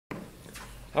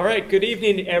All right, good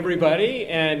evening, everybody,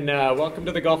 and welcome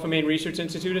to the Gulf of Maine Research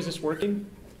Institute. Is this working?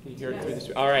 Can you hear it through this?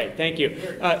 All right, thank you.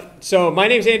 So my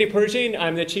name is Andy Pershing.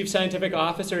 I'm the Chief Scientific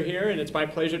Officer here, and it's my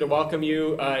pleasure to welcome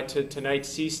you to tonight's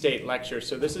Sea State Lecture.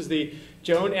 So this is the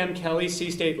Joan M. Kelly Sea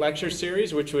State Lecture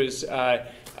Series, which was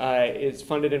is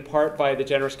funded in part by the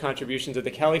generous contributions of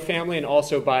the Kelly family and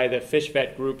also by the Fish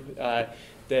Vet Group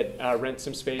that rents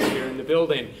some space here in the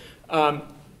building.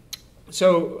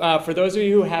 So for those of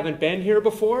you who haven't been here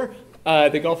before,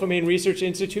 the Gulf of Maine Research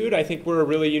Institute, I think we're a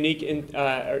really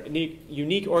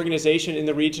unique organization in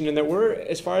the region, and that we're,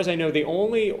 as far as I know, the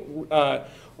only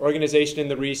organization in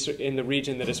the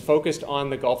region that is focused on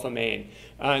the Gulf of Maine.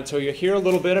 And so you'll hear a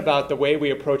little bit about the way we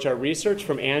approach our research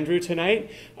from Andrew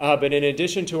tonight. But in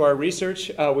addition to our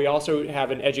research, we also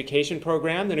have an education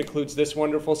program that includes this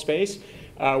wonderful space,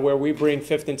 where we bring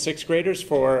 5th and 6th graders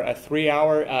for a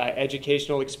 3-hour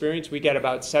educational experience. We get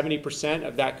about 70%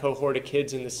 of that cohort of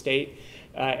kids in the state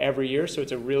every year, so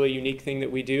it's a really unique thing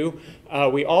that we do.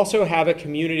 We also have a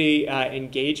community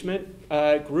engagement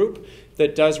group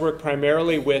that does work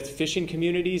primarily with fishing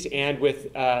communities and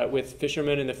with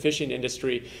fishermen in the fishing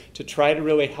industry to try to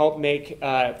really help make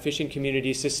fishing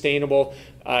communities sustainable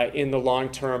in the long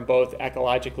term, both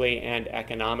ecologically and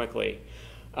economically.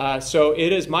 So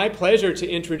it is my pleasure to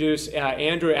introduce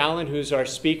Andrew Allyn, who's our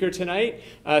speaker tonight.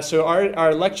 So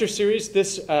our lecture series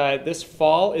this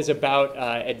fall is about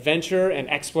adventure and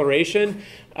exploration.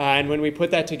 And when we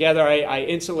put that together, I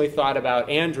instantly thought about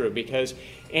Andrew, because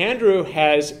Andrew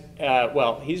has,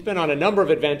 he's been on a number of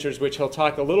adventures, which he'll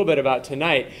talk a little bit about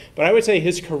tonight. But I would say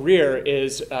his career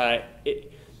is, I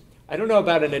don't know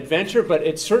about an adventure, but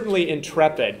it's certainly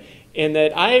intrepid. In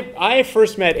that I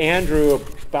first met Andrew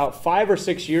about 5 or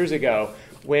 6 years ago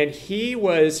when he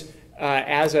was,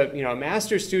 as a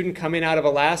master's student coming out of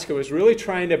Alaska, was really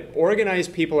trying to organize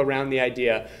people around the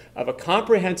idea of a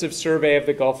comprehensive survey of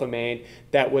the Gulf of Maine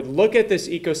that would look at this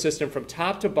ecosystem from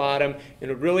top to bottom and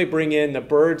would really bring in the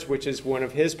birds, which is one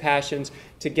of his passions,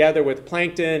 together with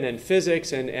plankton and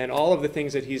physics and all of the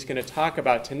things that he's going to talk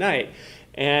about tonight.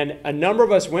 And a number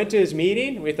of us went to his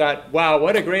meeting. We thought, wow,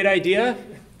 what a great idea.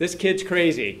 This kid's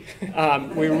crazy.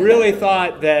 We really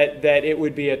thought that it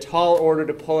would be a tall order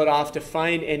to pull it off, to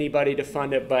find anybody to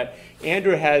fund it, but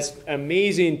Andrew has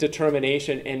amazing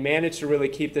determination and managed to really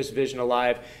keep this vision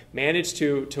alive, managed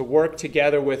to work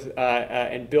together with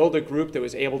and build a group that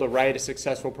was able to write a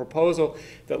successful proposal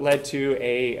that led to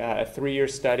a 3-year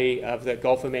study of the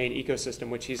Gulf of Maine ecosystem,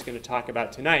 which he's going to talk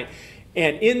about tonight.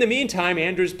 And in the meantime,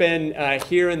 Andrew's been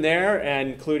here and there,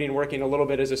 including working a little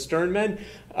bit as a sternman,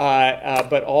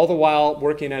 but all the while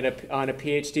working on a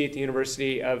PhD at the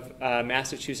University of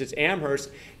Massachusetts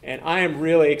Amherst. And I am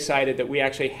really excited that we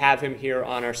actually have him here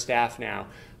on our staff now.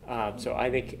 So I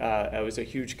think that was a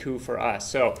huge coup for us.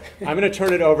 So I'm going to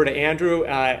turn it over to Andrew,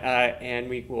 and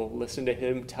we will listen to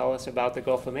him tell us about the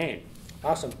Gulf of Maine.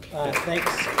 Awesome.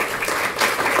 Thanks.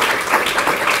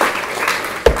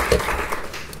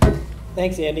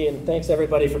 Thanks, Andy, and thanks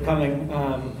everybody for coming.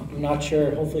 I'm not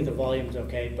sure, hopefully the volume's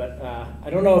okay, but I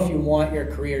don't know if you want your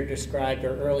career described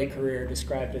or early career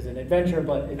described as an adventure,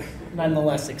 but it's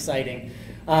nonetheless exciting.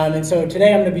 And so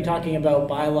today I'm going to be talking about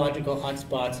biological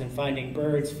hotspots and finding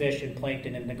birds, fish, and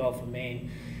plankton in the Gulf of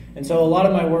Maine. And so a lot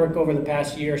of my work over the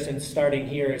past year since starting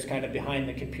here is kind of behind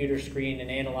the computer screen and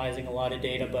analyzing a lot of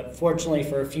data, but fortunately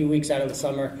for a few weeks out of the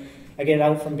summer, I get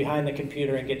out from behind the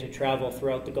computer and get to travel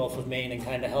throughout the Gulf of Maine and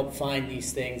kind of help find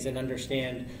these things and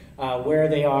understand where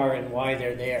they are and why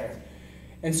they're there.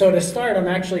 And so to start, I'm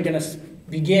actually going to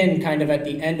begin kind of at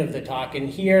the end of the talk. And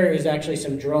here is actually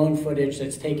some drone footage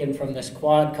that's taken from this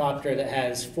quadcopter that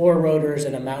has 4 rotors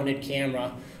and a mounted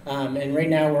camera. And right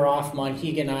now we're off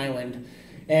Monhegan Island.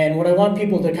 And what I want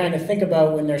people to kind of think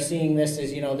about when they're seeing this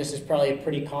is, this is probably a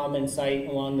pretty common sight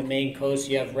along the Maine coast.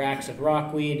 You have racks of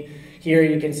rockweed. Here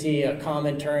you can see a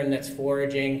common tern that's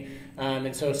foraging.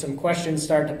 And so some questions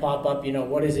start to pop up,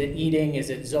 what is it eating?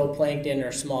 Is it zooplankton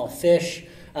or small fish?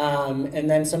 And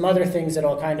then some other things that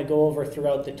I'll kind of go over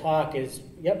throughout the talk is,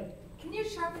 yep. Can you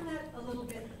sharpen that a little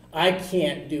bit? I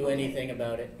can't do anything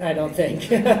about it, I don't think.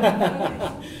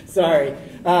 Sorry.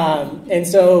 And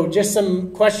so just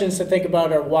some questions to think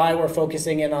about are why we're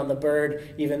focusing in on the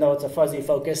bird, even though it's a fuzzy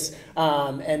focus.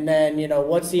 And then,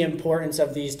 what's the importance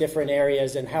of these different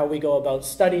areas and how we go about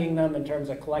studying them in terms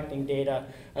of collecting data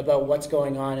about what's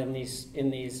going on in these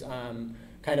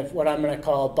kind of what I'm going to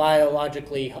call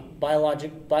biologically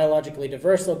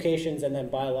diverse locations and then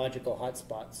biological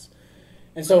hotspots.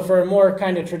 And so for a more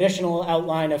kind of traditional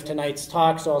outline of tonight's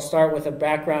talk, so I'll start with a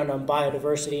background on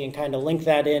biodiversity and kind of link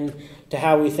that in to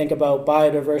how we think about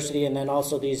biodiversity and then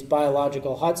also these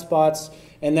biological hotspots,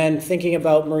 and then thinking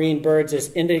about marine birds as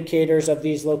indicators of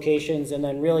these locations, and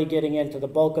then really getting into the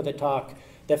bulk of the talk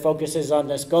that focuses on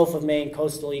this Gulf of Maine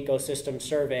Coastal Ecosystem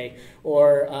Survey,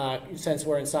 or since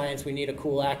we're in science, we need a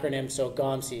cool acronym, so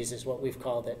GOMSES is what we've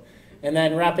called it. And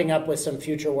then wrapping up with some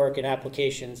future work and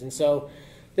applications. And so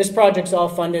this project's all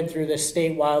funded through the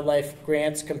State Wildlife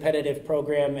Grants Competitive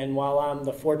Program, and while I'm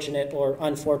the fortunate or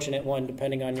unfortunate one,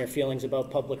 depending on your feelings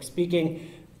about public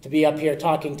speaking, to be up here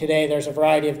talking today, there's a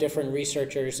variety of different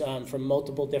researchers from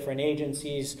multiple different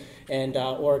agencies and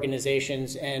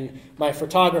organizations, and my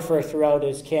photographer throughout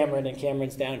is Cameron, and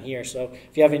Cameron's down here, so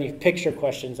if you have any picture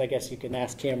questions, I guess you can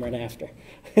ask Cameron after.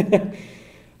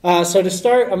 So to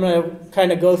start, I'm going to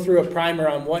kind of go through a primer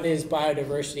on what is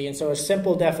biodiversity. And so a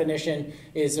simple definition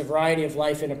is a variety of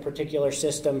life in a particular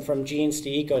system, from genes to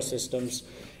ecosystems.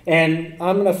 And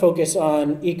I'm going to focus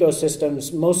on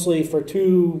ecosystems mostly for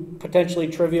two potentially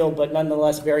trivial but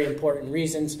nonetheless very important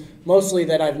reasons. Mostly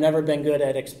that I've never been good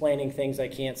at explaining things I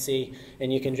can't see,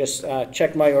 and you can just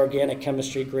check my organic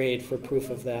chemistry grade for proof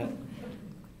of that.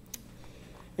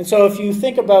 And so if you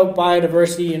think about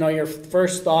biodiversity, you know, your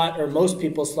first thought, or most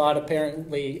people's thought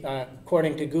apparently,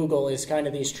 according to Google, is kind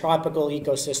of these tropical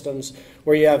ecosystems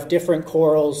where you have different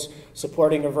corals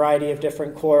supporting a variety of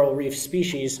different coral reef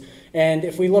species. And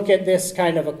if we look at this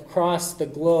kind of across the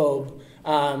globe,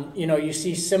 you know, you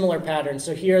see similar patterns.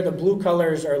 So here the blue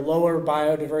colors are lower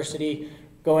biodiversity,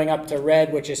 going up to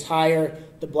red, which is higher.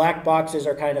 The black boxes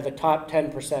are kind of the top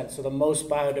 10%, so the most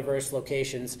biodiverse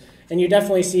locations. And you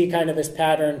definitely see kind of this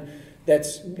pattern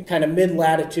that's kind of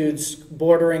mid-latitudes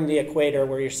bordering the equator,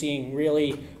 where you're seeing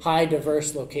really high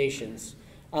diverse locations.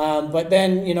 But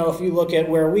then, you know, if you look at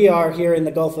where we are here in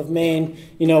the Gulf of Maine,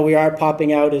 you know, we are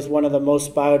popping out as one of the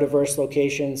most biodiverse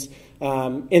locations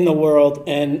in the world.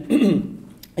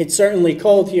 And it's certainly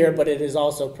cold here, but it is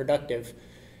also productive.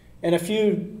 And a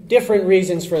few different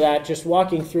reasons for that, just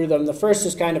walking through them. The first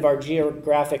is kind of our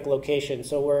geographic location.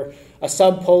 So we're a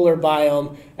subpolar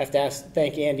biome. I have to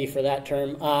thank Andy for that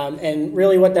term. And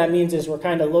really what that means is we're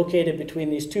kind of located between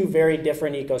these two very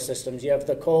different ecosystems. You have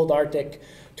the cold Arctic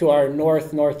to our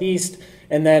north-northeast,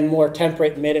 and then more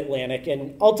temperate mid-Atlantic.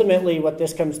 And ultimately what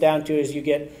this comes down to is you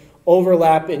get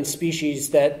overlap in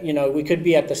species that, you know, we could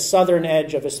be at the southern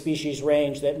edge of a species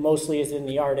range that mostly is in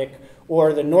the Arctic,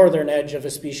 or the northern edge of a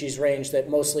species range that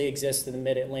mostly exists in the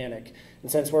mid-Atlantic. And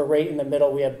since we're right in the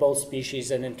middle, we have both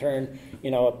species, and in turn,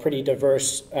 you know, a pretty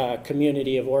diverse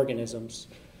community of organisms.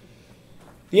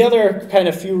 The other kind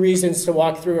of few reasons to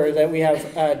walk through are that we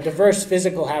have diverse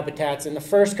physical habitats, and the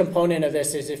first component of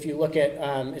this is, if you look at,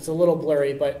 it's a little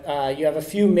blurry, but you have a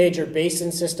few major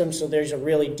basin systems, so there's a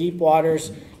really deep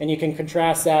waters, and you can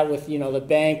contrast that with, you know, the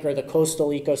bank or the coastal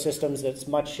ecosystems that's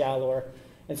much shallower.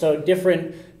 And so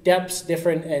different depths,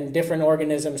 different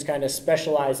organisms kind of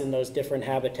specialize in those different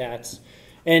habitats.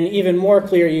 And even more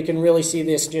clear, you can really see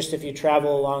this just if you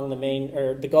travel along the Maine,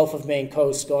 or the Gulf of Maine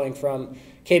coast, going from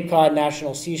Cape Cod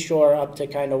National Seashore up to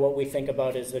kind of what we think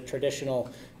about as the traditional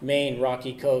Maine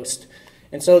rocky coast.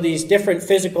 And so these different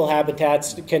physical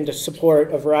habitats can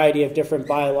support a variety of different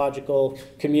biological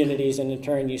communities, and in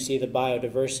turn you see the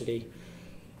biodiversity.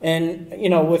 And, you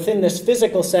know, within this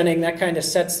physical setting, that kind of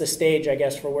sets the stage, I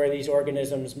guess, for where these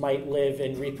organisms might live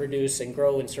and reproduce and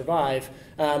grow and survive.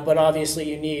 But obviously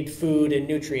you need food and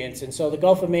nutrients. And so the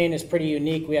Gulf of Maine is pretty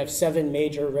unique. We have 7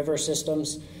 major river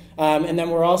systems. And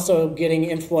then we're also getting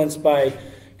influenced by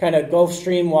kind of Gulf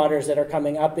Stream waters that are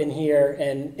coming up in here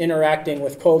and interacting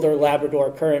with colder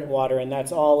Labrador current water. And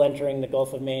that's all entering the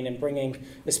Gulf of Maine and bringing,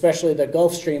 especially the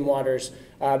Gulf Stream waters,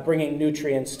 bringing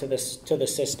nutrients to the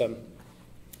system.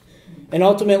 And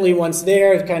ultimately, once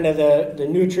there, kind of the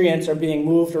nutrients are being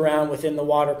moved around within the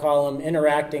water column,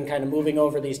 interacting, kind of moving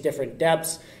over these different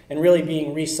depths, and really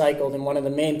being recycled. And one of the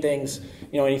main things,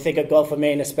 you know, when you think of Gulf of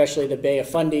Maine, especially the Bay of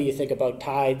Fundy, you think about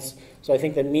tides. So I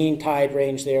think the mean tide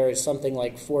range there is something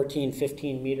like 14,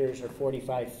 15 meters or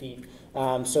 45 feet.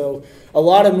 So a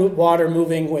lot of water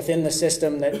moving within the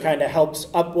system that kind of helps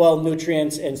upwell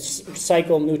nutrients and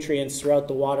cycle nutrients throughout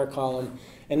the water column.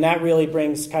 And that really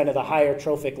brings kind of the higher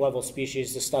trophic level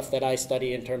species, the stuff that I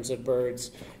study in terms of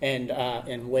birds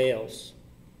and whales.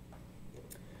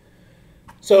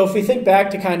 So if we think back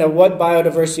to kind of what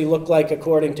biodiversity looked like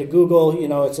according to Google, you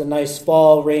know, it's a nice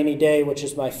fall rainy day, which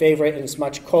is my favorite, and it's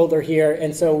much colder here.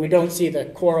 And so we don't see the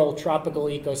coral tropical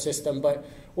ecosystem, but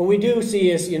what we do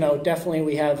see is, you know, definitely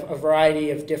we have a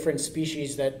variety of different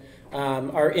species that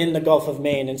are in the Gulf of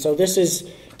Maine. And so this is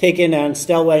taken on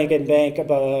Stellwagen Bank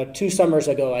about 2 summers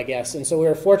ago, I guess. And so we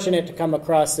were fortunate to come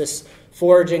across this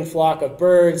foraging flock of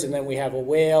birds, and then we have a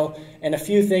whale. And a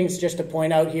few things just to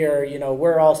point out here,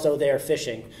 we're also there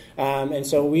fishing. And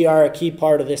so we are a key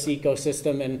part of this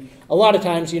ecosystem. And a lot of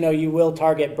times, you will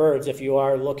target birds if you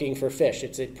are looking for fish.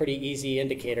 It's a pretty easy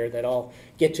indicator that I'll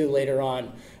get to later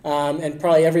on. And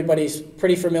probably everybody's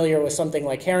pretty familiar with something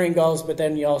like herring gulls, but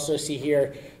then you also see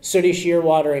here sooty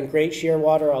shearwater and great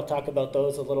shearwater. I'll talk about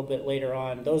those a little bit later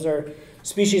on. Those are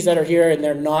species that are here and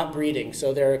they're not breeding,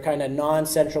 so they're kind of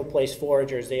non-central place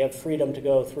foragers. They have freedom to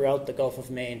go throughout the Gulf of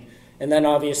Maine. And then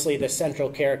obviously the central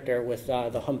character with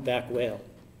the humpback whale.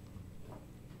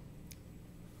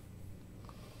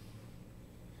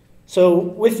 So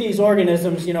with these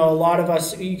organisms, a lot of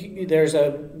us, there's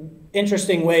a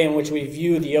interesting way in which we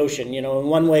view the ocean. In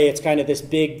one way it's kind of this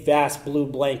big, vast blue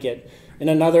blanket. And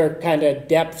another kind of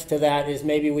depth to that is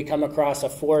maybe we come across a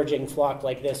foraging flock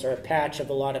like this or a patch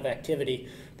of a lot of activity,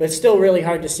 but it's still really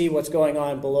hard to see what's going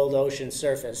on below the ocean's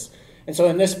surface. And so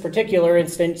in this particular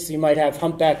instance, you might have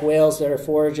humpback whales that are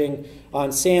foraging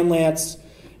on sand lance,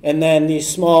 and then these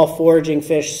small foraging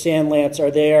fish, sand lance,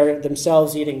 are there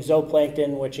themselves eating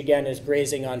zooplankton, which again is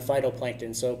grazing on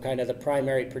phytoplankton, so kind of the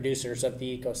primary producers of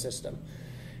the ecosystem.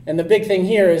 And the big thing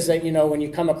here is that, when you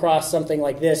come across something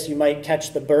like this, you might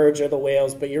catch the birds or the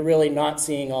whales, but you're really not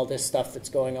seeing all this stuff that's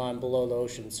going on below the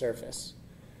ocean surface.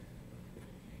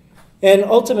 And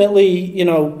ultimately,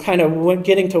 kind of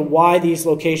getting to why these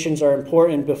locations are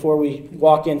important before we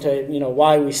walk into,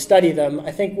 why we study them,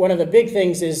 I think one of the big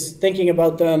things is thinking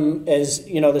about them as,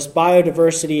 this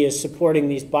biodiversity is supporting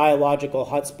these biological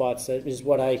hotspots. That is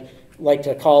what I like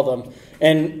to call them.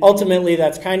 And ultimately,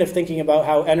 that's kind of thinking about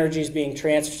how energy is being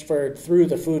transferred through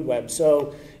the food web.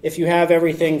 So if you have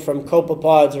everything from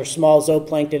copepods or small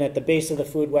zooplankton at the base of the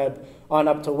food web on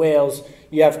up to whales,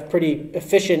 you have pretty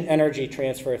efficient energy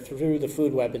transfer through the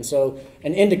food web. And so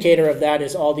an indicator of that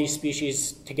is all these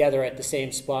species together at the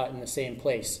same spot in the same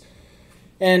place.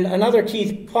 And another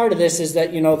key part of this is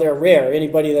that, they're rare.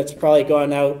 Anybody that's probably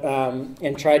gone out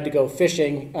and tried to go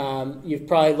fishing, you've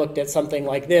probably looked at something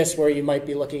like this where you might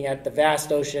be looking at the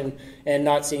vast ocean and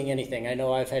not seeing anything. I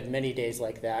know I've had many days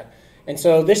like that. And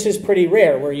so this is pretty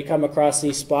rare where you come across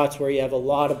these spots where you have a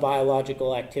lot of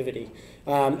biological activity.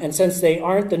 And since they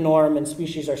aren't the norm and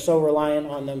species are so reliant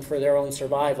on them for their own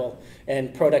survival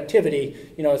and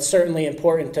productivity, it's certainly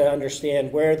important to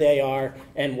understand where they are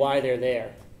and why they're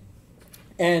there.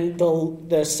 And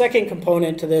the second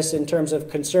component to this in terms of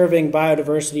conserving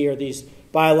biodiversity or these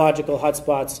biological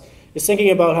hotspots is thinking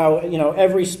about how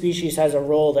every species has a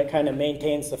role that kind of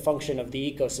maintains the function of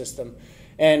the ecosystem.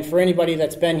 And for anybody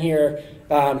that's been here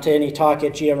to any talk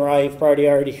at GMRI, you've probably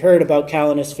already heard about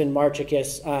Calanus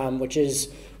finmarchicus, which is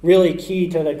really key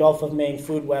to the Gulf of Maine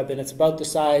food web, and it's about the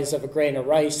size of a grain of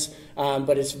rice,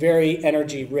 but it's very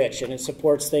energy rich, and it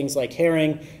supports things like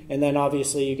herring, and then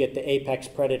obviously you get the apex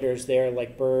predators there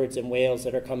like birds and whales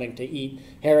that are coming to eat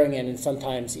herring and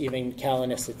sometimes even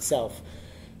Calanus itself.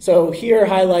 So here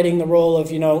highlighting the role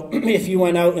of, if you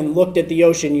went out and looked at the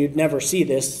ocean, you'd never see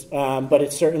this, but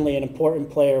it's certainly an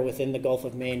important player within the Gulf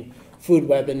of Maine food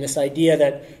web, and this idea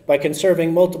that by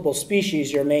conserving multiple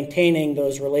species, you're maintaining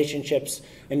those relationships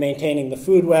and maintaining the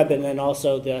food web and then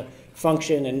also the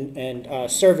function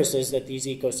and services that these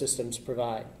ecosystems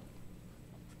provide.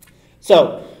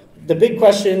 So the big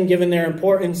question, given their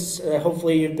importance,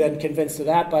 hopefully you've been convinced of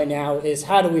that by now, is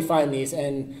how do we find these?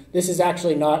 And this is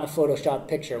actually not a Photoshop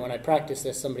picture. When I practiced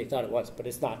this, somebody thought it was, but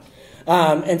it's not.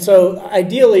 And so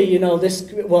ideally,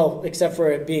 this, well, except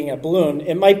for it being a balloon,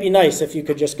 it might be nice if you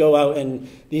could just go out and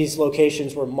these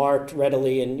locations were marked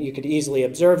readily and you could easily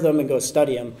observe them and go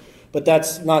study them. But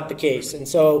that's not the case. And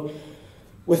so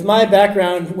with my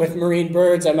background with marine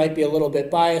birds, I might be a little bit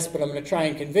biased, but I'm going to try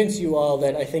and convince you all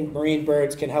that I think marine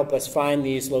birds can help us find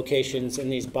these locations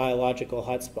and these biological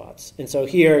hotspots. And so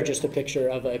here, just a picture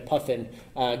of a puffin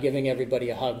giving everybody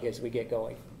a hug as we get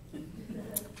going.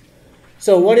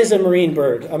 So what is a marine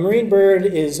bird? A marine bird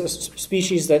is a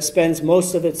species that spends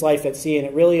most of its life at sea, and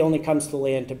it really only comes to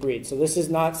land to breed. So this is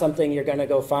not something you're going to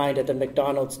go find at the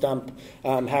McDonald's dump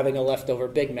having a leftover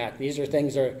Big Mac. These are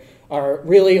things that are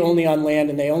really only on land,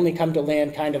 and they only come to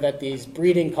land kind of at these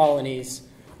breeding colonies.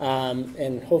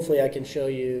 And hopefully I can show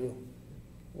you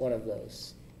one of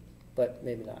those, but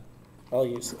maybe not. I'll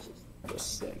use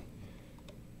this thing.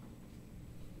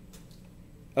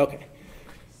 Okay.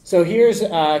 So here's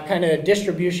kind of a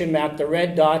distribution map. The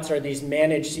red dots are these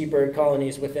managed seabird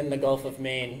colonies within the Gulf of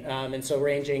Maine, and so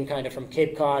ranging kind of from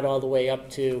Cape Cod all the way up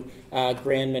to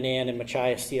Grand Manan and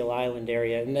Machias Seal Island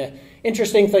area. And the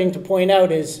interesting thing to point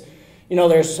out is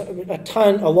there's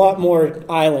a lot more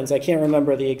islands. I can't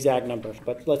remember the exact numbers,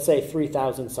 but let's say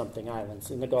 3,000 something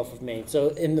islands in the Gulf of Maine. So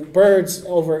in the birds,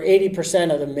 over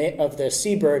 80% of the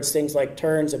seabirds, things like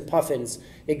terns and puffins,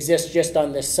 exist just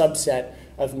on this subset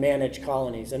of managed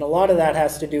colonies. And a lot of that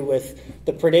has to do with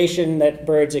the predation that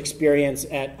birds experience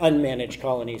at unmanaged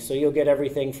colonies. So you'll get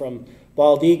everything from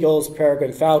bald eagles,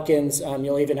 peregrine falcons,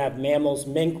 you'll even have mammals.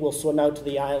 Mink will swim out to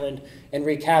the island and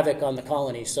wreak havoc on the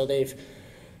colony. So they've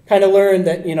kind of learned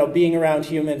that, being around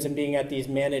humans and being at these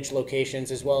managed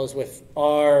locations, as well as with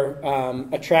our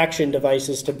attraction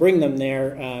devices to bring them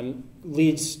there,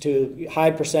 leads to a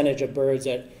high percentage of birds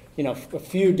at, a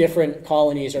few different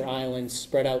colonies or islands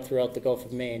spread out throughout the Gulf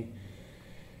of Maine.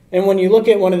 And when you look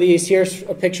at one of these, here's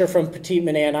a picture from Petite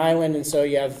Mannan Island, and so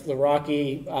you have the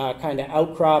rocky kind of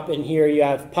outcrop, and here you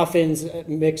have puffins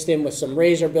mixed in with some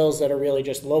razorbills that are really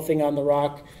just loafing on the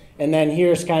rock. And then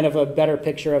here's kind of a better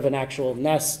picture of an actual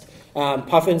nest.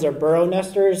 Puffins are burrow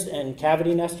nesters and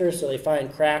cavity nesters, so they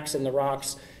find cracks in the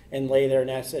rocks and lay their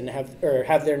nests and have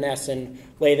their nests and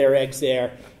lay their eggs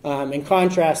there. In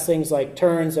contrast, things like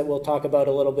terns that we'll talk about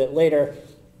a little bit later,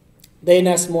 they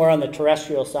nest more on the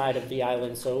terrestrial side of the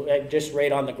island, so just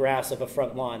right on the grass of a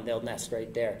front lawn, they'll nest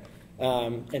right there.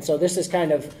 And so this is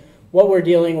kind of what we're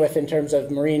dealing with in terms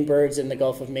of marine birds in the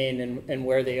Gulf of Maine and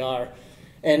where they are.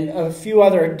 And a few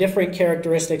other different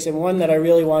characteristics, and one that I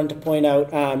really wanted to point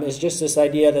out is just this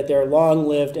idea that they're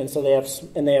long-lived, and so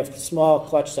they have small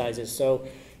clutch sizes. So,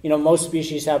 most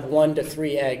species have 1 to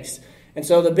 3 eggs. And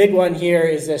so the big one here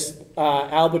is this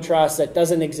albatross that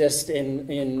doesn't exist in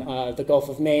the Gulf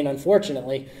of Maine,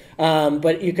 unfortunately.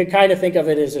 But you could kind of think of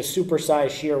it as a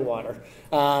supersized shearwater.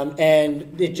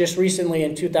 And it just recently,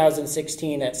 in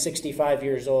 2016, at 65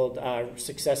 years old,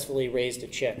 successfully raised a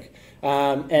chick.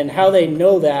 And how they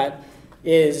know that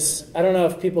is, I don't know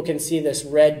if people can see this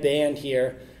red band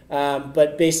here,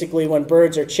 but basically when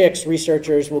birds are chicks,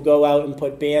 researchers will go out and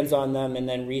put bands on them and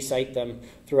then recite them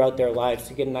throughout their lives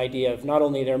to get an idea of not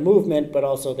only their movement, but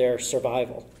also their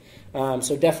survival.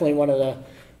 So definitely one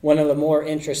of the more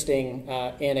interesting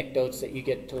anecdotes that you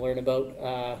get to learn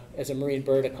about as a marine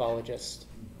bird ecologist.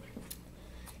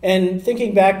 And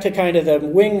thinking back to kind of the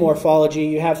wing morphology,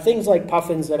 you have things like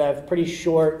puffins that have pretty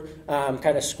short,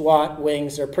 kind of squat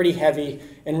wings. They're pretty heavy,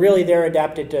 and really they're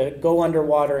adapted to go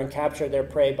underwater and capture their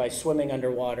prey by swimming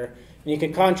underwater. And you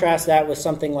can contrast that with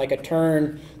something like a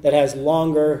tern that has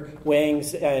longer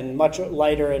wings and much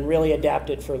lighter and really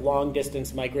adapted for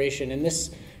long-distance migration. And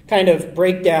this kind of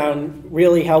breakdown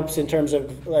really helps in terms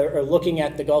of looking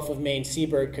at the Gulf of Maine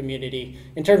seabird community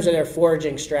in terms of their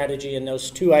foraging strategy, and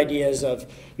those two ideas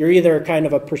of you're either kind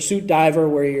of a pursuit diver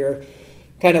where you're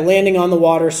kind of landing on the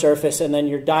water surface and then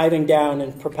you're diving down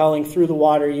and propelling through the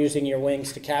water using your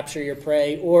wings to capture your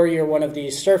prey, or you're one of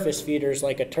these surface feeders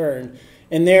like a tern.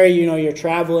 And there, you're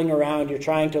traveling around, you're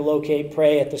trying to locate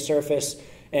prey at the surface,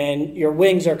 and your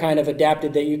wings are kind of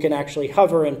adapted that you can actually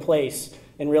hover in place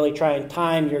and really try and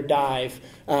time your dive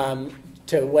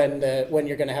to when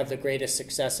you're going to have the greatest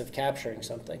success of capturing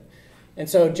something. And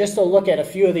so just to look at a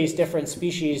few of these different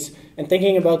species and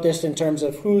thinking about this in terms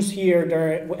of who's here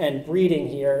and breeding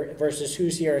here versus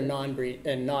who's here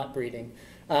and not breeding.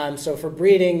 So for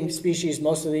breeding species,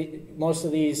 most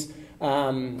of these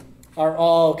are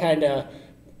all kind of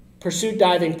pursuit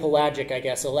diving pelagic, I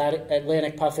guess.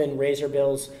 Atlantic puffin,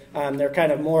 razorbills, they're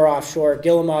kind of more offshore.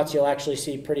 Guillemots you'll actually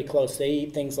see pretty close. They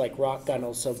eat things like rock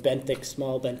gunnels, so benthic,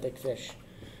 small benthic fish.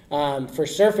 For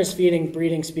surface feeding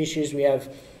breeding species, we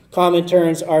have common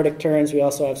terns, Arctic terns. We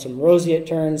also have some roseate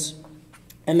terns.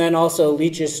 And then also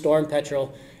leeches, storm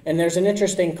petrel. And there's an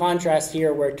interesting contrast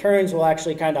here where terns will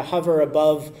actually kind of hover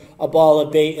above a ball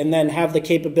of bait and then have the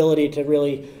capability to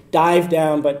really dive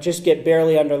down but just get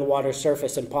barely under the water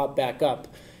surface and pop back up.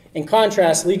 In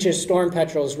contrast, leeches, storm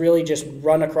petrels really just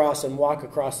run across and walk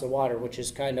across the water, which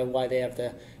is kind of why they have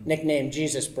the nickname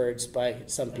Jesus birds by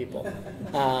some people.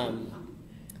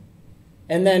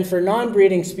 And then for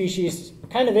non-breeding species,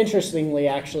 kind of interestingly,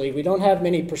 actually, we don't have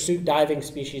many pursuit diving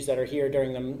species that are here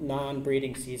during the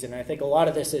non-breeding season. I think a lot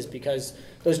of this is because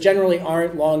those generally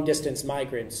aren't long-distance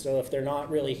migrants. So if they're not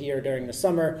really here during the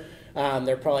summer,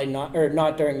 they're probably not, or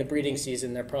not during the breeding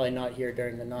season, they're probably not here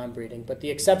during the non-breeding. But the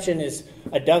exception is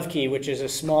a dovekie, which is a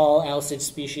small alcid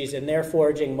species, and they're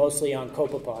foraging mostly on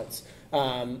copepods,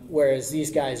 whereas these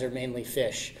guys are mainly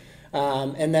fish.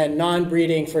 And then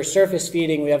non-breeding for surface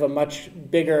feeding, we have a much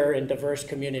bigger and diverse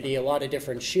community, a lot of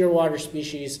different shearwater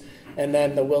species, and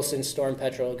then the Wilson storm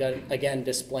petrel, again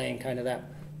displaying kind of that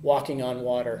walking on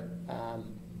water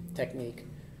technique.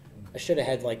 I should have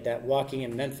had like that Walking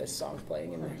in Memphis song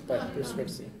playing in there, but Bruce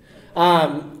Springsteen.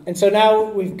 And so now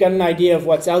we've got an idea of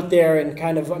what's out there and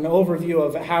kind of an overview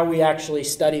of how we actually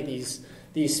study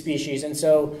these species. And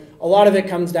so a lot of it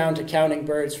comes down to counting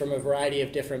birds from a variety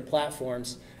of different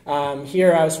platforms.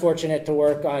 Here I was fortunate to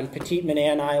work on Petite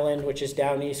Maine Island, which is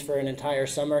down east, for an entire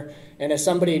summer. And as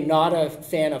somebody not a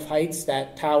fan of heights,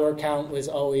 that tower count was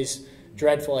always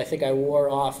dreadful. I think I wore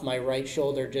off my right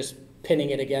shoulder just pinning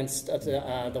it against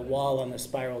the wall on the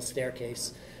spiral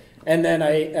staircase. And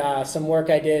then some work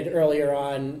I did earlier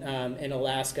on in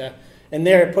Alaska. And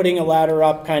there, putting a ladder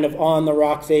up kind of on the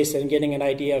rock face and getting an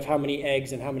idea of how many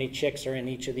eggs and how many chicks are in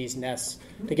each of these nests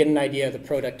to get an idea of the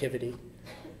productivity.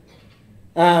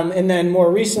 And then more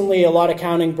recently, a lot of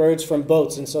counting birds from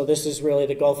boats. And so this is really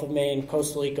the Gulf of Maine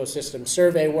Coastal Ecosystem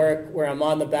Survey work, where I'm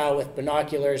on the bow with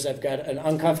binoculars. I've got an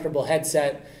uncomfortable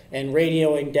headset and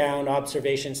radioing down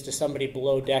observations to somebody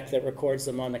below deck that records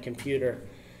them on the computer.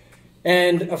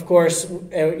 And of course,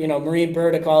 marine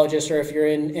bird ecologists, or if you're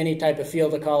in any type of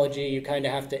field ecology, you kind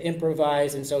of have to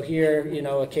improvise. And so here,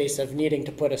 a case of needing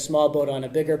to put a small boat on a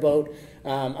bigger boat.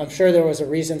 I'm sure there was a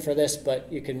reason for this,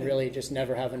 but you can really just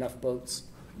never have enough boats.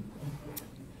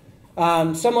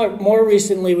 Somewhat more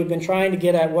recently, we've been trying to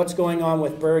get at what's going on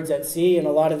with birds at sea, and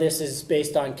a lot of this is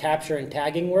based on capture and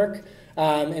tagging work.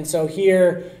 And so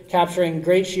here, capturing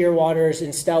great shearwaters in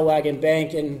Stellwagen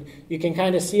Bank, and you can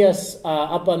kind of see us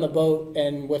up on the boat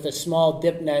and with a small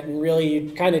dip net, and really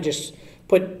you kind of just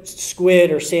put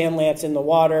squid or sand lance in the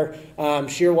water.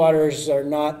 Shearwaters are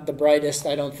not the brightest,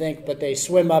 I don't think, but they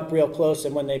swim up real close,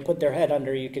 and when they put their head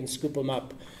under, you can scoop them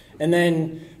up. And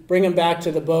then bring them back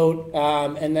to the boat,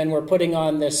 and then we're putting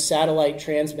on this satellite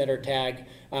transmitter tag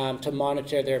to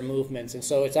monitor their movements. And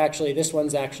so this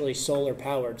one's actually solar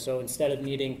powered. So instead of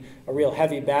needing a real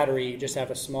heavy battery, you just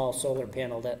have a small solar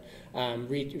panel that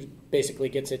basically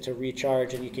gets it to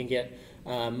recharge, and you can get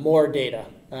more data.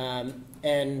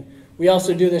 And we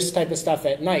also do this type of stuff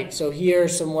at night. So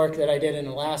here's some work that I did in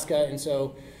Alaska. And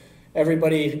so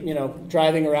everybody,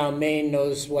 driving around Maine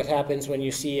knows what happens when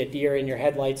you see a deer in your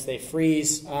headlights. They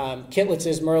freeze.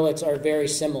 Kitlitz's merlets are very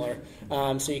similar.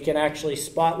 So you can actually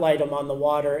spotlight them on the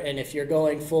water, and if you're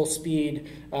going full speed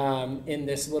in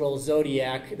this little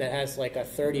Zodiac that has like a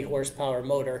 30 horsepower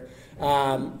motor,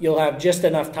 you'll have just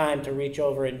enough time to reach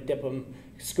over and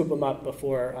scoop them up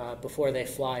before they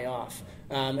fly off.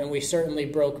 And we certainly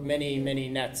broke many, many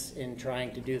nets in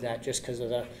trying to do that, just because of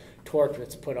the torque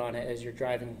that's put on it as you're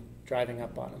driving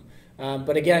up on them.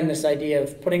 But again, this idea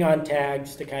of putting on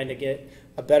tags to kind of get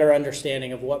a better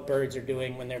understanding of what birds are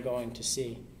doing when they're going to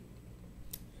sea.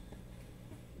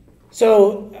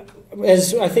 So,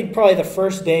 as I think probably the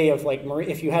first day of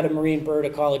if you had a marine bird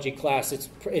ecology class, it's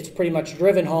pretty much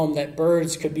driven home that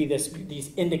birds could be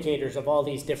these indicators of all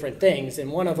these different things.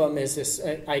 And one of them is this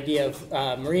idea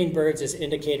of marine birds as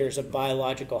indicators of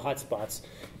biological hotspots.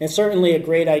 And certainly a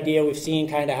great idea. We've seen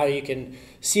kind of how you can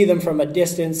see them from a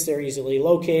distance. They're easily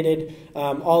located.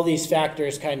 All these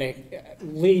factors kind of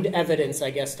lead evidence, I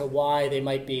guess, to why they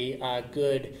might be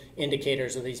good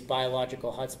indicators of these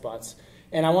biological hotspots.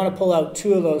 And I want to pull out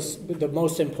two of those, the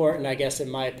most important, I guess, in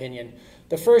my opinion.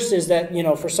 The first is that,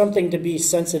 for something to be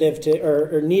sensitive to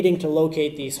or needing to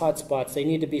locate these hotspots, they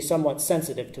need to be somewhat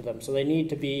sensitive to them. So they need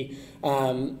to be,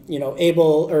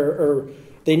 able or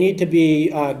they need to be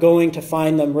going to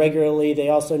find them regularly. They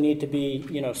also need to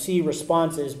be, see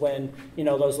responses when,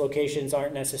 those locations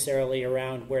aren't necessarily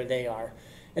around where they are.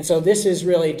 And so this is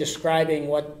really describing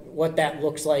what that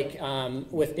looks like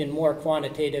in more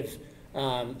quantitative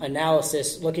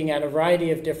analysis, looking at a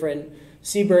variety of different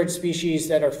seabird species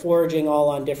that are foraging all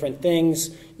on different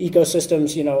things,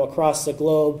 ecosystems, across the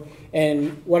globe.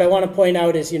 And what I want to point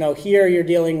out is, here you're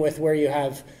dealing with where you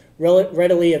have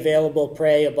readily available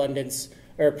prey abundance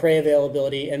or prey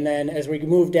availability, and then as we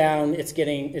move down, it's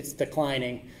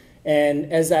declining.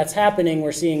 And as that's happening,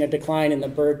 we're seeing a decline in the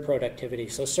bird productivity.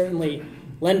 So certainly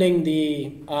lending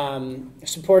the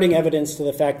supporting evidence to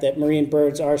the fact that marine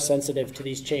birds are sensitive to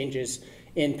these changes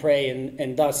in prey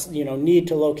and thus need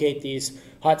to locate these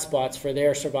hotspots for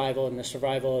their survival and the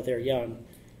survival of their young.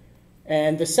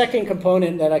 And the second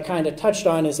component that I kind of touched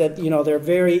on is that they're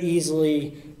very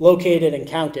easily located and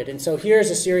counted. And so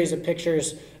here's a series of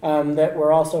pictures that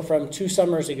were also from 2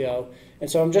 summers ago. And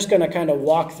so I'm just going to kind of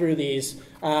walk through these.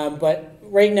 But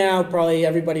right now, probably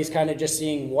everybody's kind of just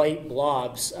seeing white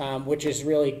blobs, which is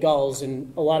really gulls.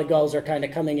 And a lot of gulls are kind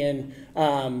of coming in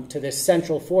to this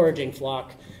central foraging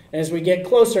flock. And as we get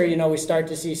closer, we start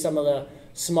to see some of the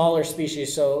smaller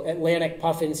species. So Atlantic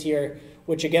puffins here,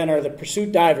 which again are the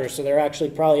pursuit divers. So they're actually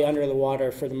probably under the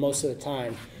water for the most of the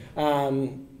time.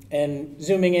 And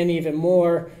zooming in even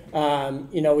more,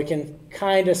 we can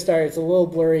kind of start, it's a little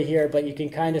blurry here, but you can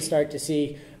kind of start to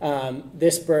see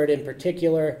this bird in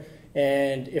particular.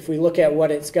 And if we look at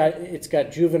what it's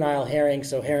got juvenile herring,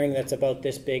 so herring that's about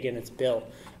this big in its bill.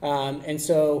 And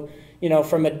so,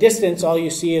 from a distance, all you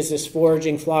see is this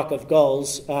foraging flock of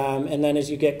gulls. And then as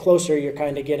you get closer, you're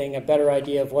kind of getting a better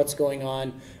idea of what's going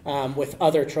on with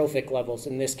other trophic levels.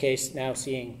 In this case, now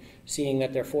seeing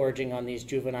that they're foraging on these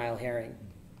juvenile herring.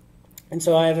 And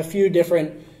so I have a few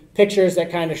different pictures that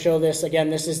kind of show this. Again,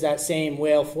 this is that same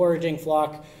whale foraging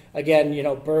flock. Again,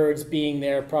 birds being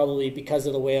there probably because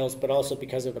of the whales, but also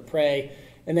because of the prey.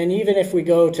 And then even if we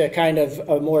go to kind of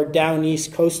a more down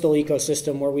east coastal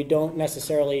ecosystem where we don't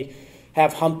necessarily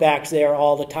have humpbacks there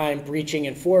all the time breaching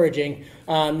and foraging,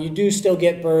 you do still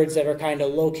get birds that are kind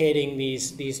of locating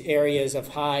these areas of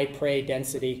high prey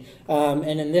density.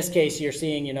 And in this case, you're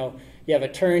seeing, you have a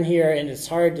tern here, and it's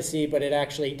hard to see, but it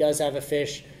actually does have a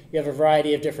fish. You have a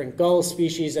variety of different gull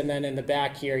species, and then in the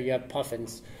back here, you have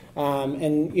puffins.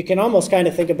 And you can almost kind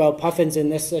of think about puffins in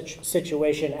this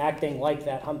situation acting like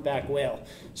that humpback whale.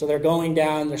 So they're going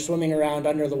down, they're swimming around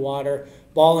under the water,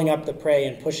 balling up the prey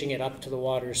and pushing it up to the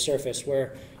water's surface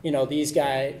where, these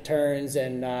terns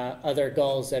and other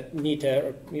gulls that need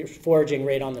to, foraging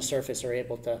right on the surface are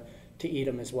able to eat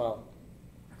them as well.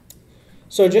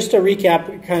 So just to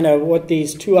recap kind of what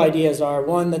these two ideas are,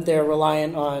 one, that they're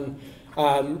reliant on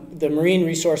the marine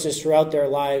resources throughout their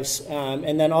lives,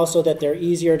 and then also that they're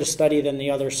easier to study than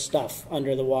the other stuff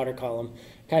under the water column.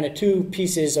 Kind of two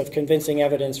pieces of convincing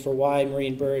evidence for why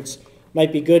marine birds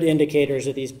might be good indicators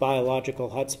of these biological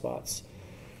hotspots.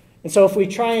 And so if we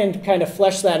try and kind of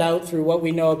flesh that out through what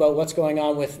we know about what's going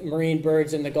on with marine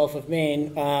birds in the Gulf of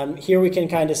Maine, here we can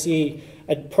kind of see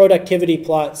a productivity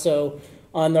plot. So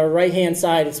on the right-hand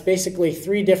side, it's basically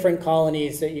 3 different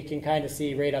colonies that you can kind of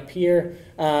see right up here.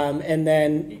 And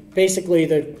then basically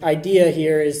the idea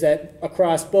here is that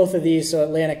across both of these, so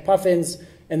Atlantic puffins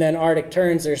and then Arctic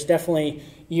terns, there's definitely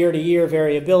year-to-year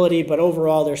variability, but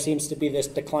overall there seems to be this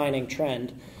declining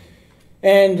trend.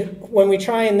 And when we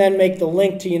try and then make the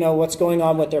link to, what's going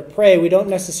on with their prey, we don't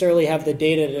necessarily have the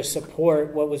data to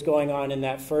support what was going on in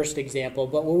that first example.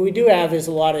 But what we do have is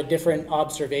a lot of different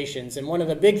observations. And one of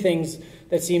the big things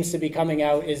that seems to be coming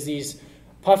out is these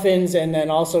puffins and then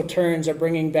also terns are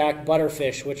bringing back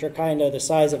butterfish, which are kind of the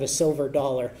size of a silver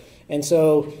dollar. And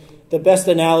so the best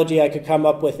analogy I could come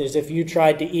up with is if you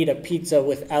tried to eat a pizza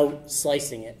without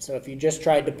slicing it. So if you just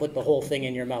tried to put the whole thing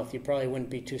in your mouth, you probably wouldn't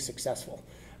be too successful.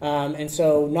 And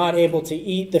so not able to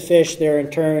eat the fish, they're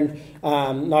in turn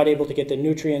not able to get the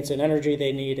nutrients and energy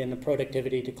they need, and the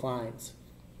productivity declines.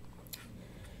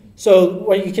 So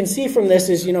what you can see from this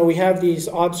is, we have these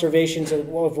observations of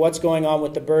what's going on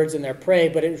with the birds and their prey,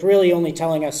 but it's really only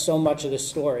telling us so much of the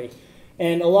story.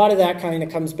 And a lot of that kind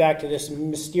of comes back to this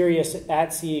mysterious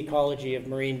at-sea ecology of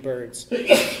marine birds.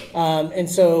 And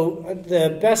so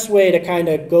the best way to kind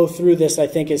of go through this, I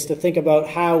think, is to think about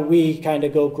how we kind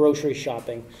of go grocery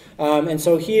shopping. And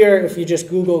so here, if you just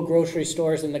Google grocery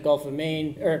stores in the Gulf of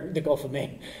Maine,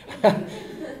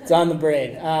 it's on the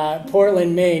brain,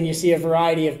 Portland, Maine, you see a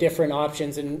variety of different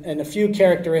options. And a few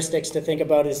characteristics to think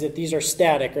about is that these are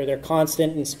static, or they're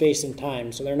constant in space and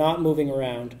time, so they're not moving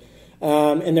around.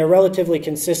 And they're relatively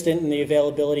consistent in the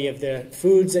availability of the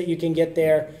foods that you can get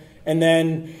there. And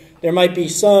then there might be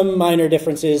some minor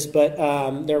differences, but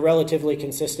they're relatively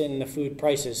consistent in the food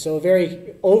prices. So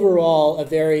overall, a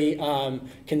very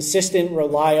consistent,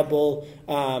 reliable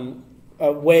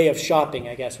way of shopping,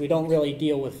 I guess. We don't really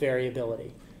deal with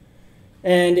variability.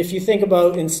 And if you think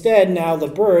about instead now the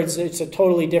birds, it's a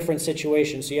totally different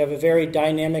situation. So you have a very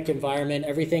dynamic environment.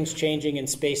 Everything's changing in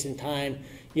space and time.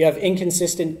 You have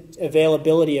inconsistent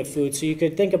availability of food. So you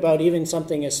could think about even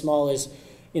something as small as,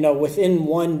 within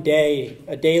one day,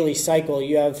 a daily cycle,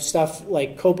 you have stuff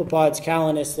like copepods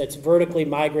calenus that's vertically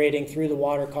migrating through the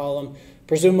water column.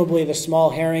 Presumably the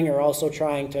small herring are also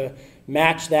trying to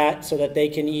match that so that they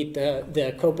can eat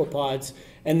the copepods.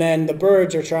 And then the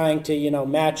birds are trying to,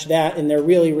 match that, and they're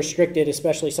really restricted,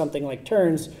 especially something like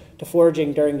terns, to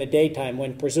foraging during the daytime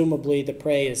when presumably the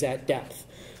prey is at depth.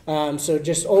 So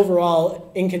just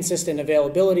overall inconsistent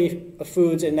availability of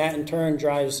foods, and that in turn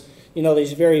drives,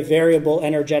 these very variable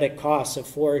energetic costs of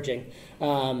foraging.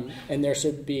 And there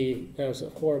should be, that was a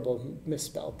horrible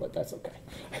misspell, but that's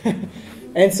okay.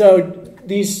 And so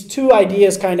these two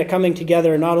ideas kind of coming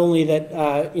together, not only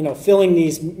that, filling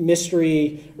these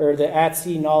mystery or the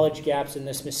at-sea knowledge gaps in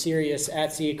this mysterious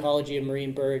at-sea ecology of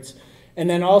marine birds, And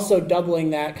then also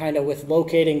doubling that kind of with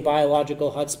locating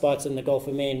biological hotspots in the Gulf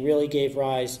of Maine really gave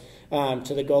rise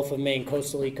to the Gulf of Maine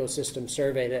Coastal Ecosystem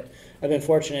Survey that I've been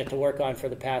fortunate to work on for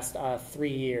the past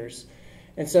 3 years.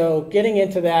 And so getting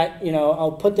into that,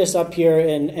 I'll put this up here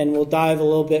and we'll dive a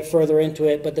little bit further into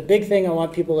it. But the big thing I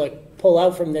want people to pull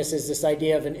out from this is this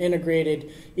idea of an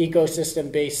integrated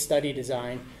ecosystem-based study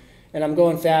design. And I'm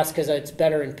going fast because it's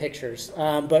better in pictures.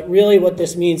 But really what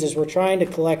this means is we're trying to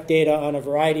collect data on a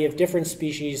variety of different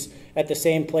species at the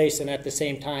same place and at the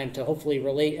same time to hopefully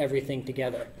relate everything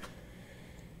together.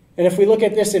 And if we look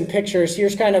at this in pictures,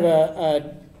 here's kind of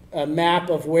a map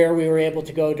of where we were able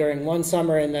to go during one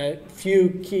summer. And the few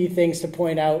key things to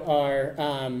point out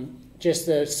are just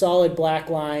the solid black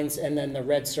lines and then the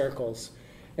red circles.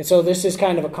 And so this is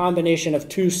kind of a combination of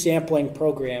 2 sampling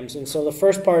programs. And so the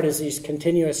first part is these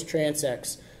continuous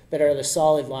transects that are the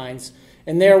solid lines.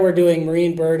 And there we're doing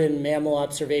marine bird and mammal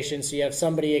observations. So you have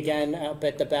somebody, again, up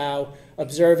at the bow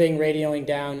observing, radioing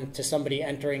down to somebody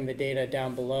entering the data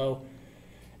down below.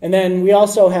 And then we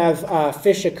also have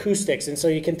fish acoustics. And so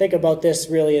you can think about this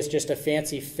really as just a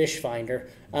fancy fish finder.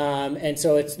 And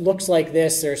so it looks like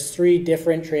this. There's 3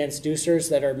 different transducers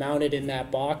that are mounted in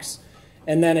that box.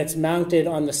 And then it's mounted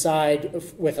on the side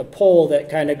with a pole that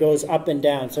kind of goes up and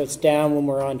down. So it's down when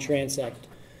we're on transect.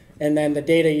 And then the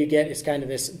data you get is kind of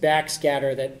this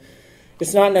backscatter that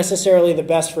it's not necessarily the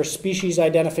best for species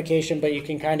identification, but you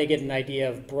can kind of get an idea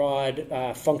of broad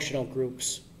functional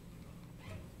groups.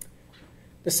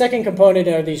 The second component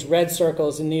are these red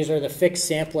circles, and these are the fixed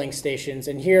sampling stations.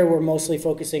 And here we're mostly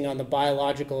focusing on the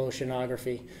biological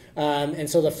oceanography. And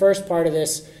so the first part of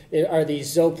this are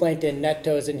these zooplankton net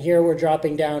tows. And here we're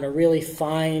dropping down a really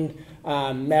fine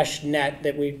mesh net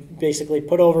that we basically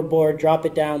put overboard, drop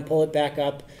it down, pull it back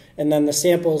up, and then the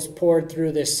sample's poured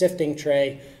through this sifting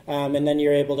tray, and then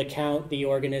you're able to count the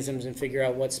organisms and figure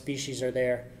out what species are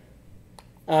there.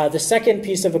 The second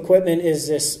piece of equipment is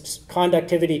this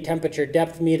conductivity temperature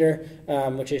depth meter,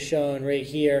 which is shown right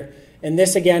here. And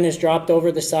this, again, is dropped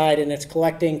over the side, and it's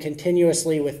collecting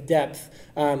continuously with depth,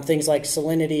 things like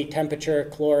salinity, temperature,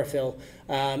 chlorophyll.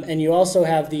 And you also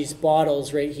have these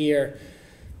bottles right here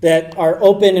that are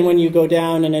open, and when you go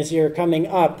down and as you're coming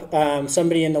up,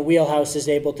 somebody in the wheelhouse is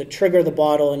able to trigger the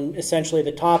bottle, and essentially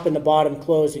the top and the bottom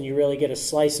close, and you really get a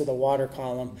slice of the water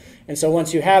column. And so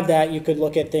once you have that, you could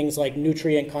look at things like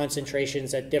nutrient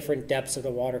concentrations at different depths of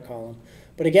the water column.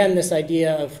 But again, this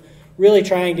idea of really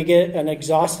trying to get an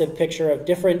exhaustive picture of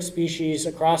different species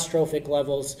across trophic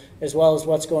levels, as well as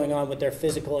what's going on with their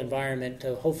physical environment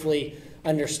to hopefully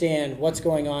understand what's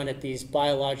going on at these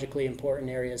biologically important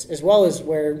areas, as well as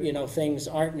where things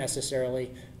aren't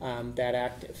necessarily that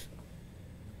active.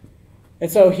 And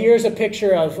so here's a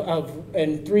picture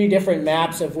and 3 different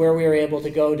maps of where we were able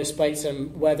to go despite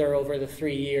some weather over the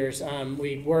 3 years.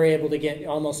 We were able to get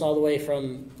almost all the way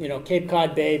from Cape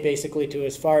Cod Bay basically to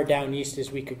as far down east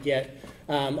as we could get,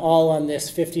 all on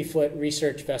this 50-foot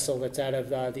research vessel that's out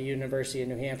of the University of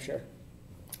New Hampshire.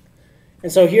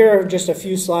 And so here are just a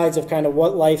few slides of kind of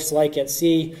what life's like at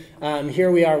sea.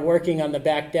 Here we are working on the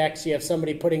back decks. You have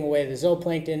somebody putting away the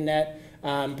zooplankton net.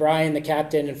 Brian, the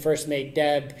captain, and first mate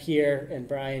Deb here and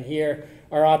Brian here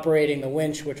are operating the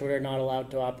winch, which we're not allowed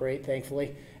to operate,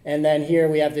 thankfully. And then here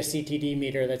we have the CTD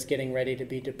meter that's getting ready to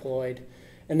be deployed.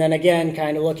 And then again,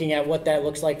 kind of looking at what that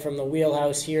looks like from the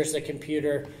wheelhouse. Here's the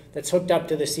computer that's hooked up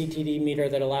to the CTD meter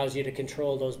that allows you to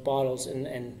control those bottles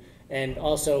and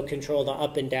also control the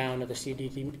up and down of the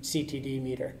CTD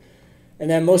meter. And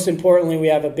then most importantly, we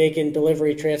have a bacon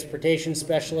delivery transportation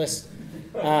specialist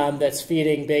that's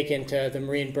feeding bacon to the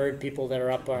marine bird people that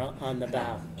are up on the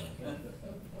bow.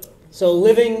 So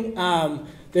living,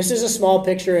 this is a small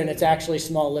picture, and it's actually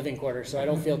small living quarters, so I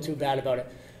don't feel too bad about it.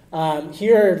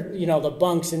 Here, the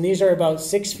bunks, and these are about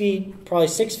 6 feet, probably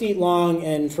 6 feet long,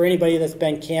 and for anybody that's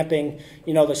been camping,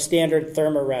 the standard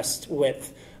thermarest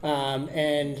width.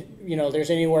 And there's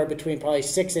anywhere between probably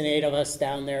 6 and 8 of us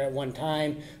down there at one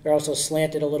time. They're also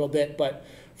slanted a little bit, but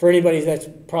for anybody that's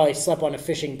probably slept on a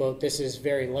fishing boat, this is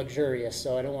very luxurious,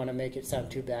 so I don't want to make it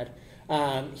sound too bad.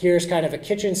 Here's kind of a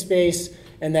kitchen space,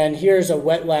 and then here's a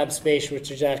wet lab space,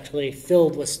 which is actually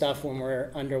filled with stuff when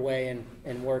we're underway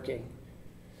and working.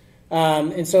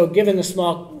 And so given the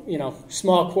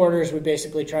small quarters, we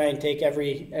basically try and take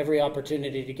every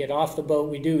opportunity to get off the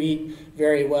boat. We do eat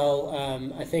very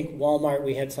well. I think Walmart,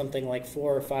 we had something like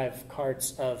 4 or 5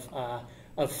 carts of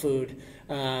food.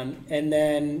 And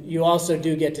then you also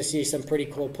do get to see some pretty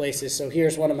cool places. So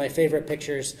here's one of my favorite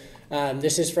pictures.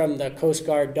 This is from the Coast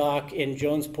Guard dock in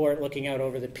Jonesport, looking out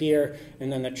over the pier, and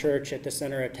then the church at the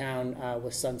center of town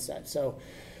with sunset. So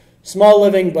small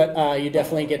living, but you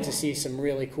definitely get to see some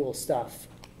really cool stuff.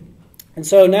 And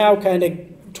so now kind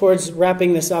of towards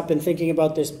wrapping this up and thinking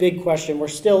about this big question, we're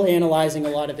still analyzing a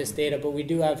lot of this data, but we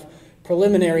do have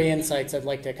preliminary insights I'd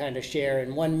like to kind of share.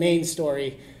 And one main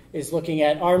story is looking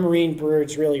at our marine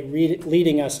birds really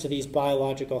leading us to these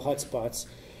biological hotspots.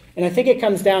 And I think it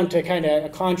comes down to kind of a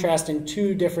contrast in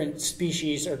two different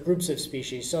species or groups of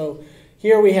species. So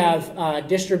here we have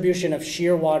distribution of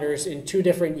shearwaters in 2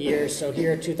 different years. So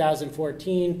here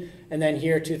 2014 and then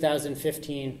here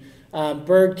 2015.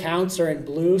 Bird counts are in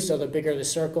blue, so the bigger the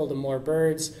circle, the more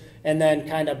birds. And then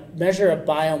kind of measure of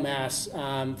biomass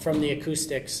from the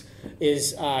acoustics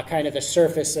is kind of the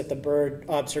surface that the bird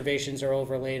observations are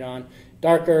overlaid on.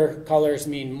 Darker colors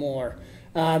mean more.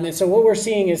 And so what we're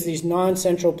seeing is these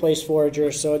non-central place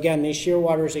foragers. So again, these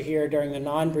shearwaters are here during the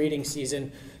non-breeding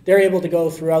season. They're able to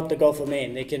go throughout the Gulf of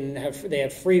Maine. They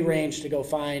have free range to go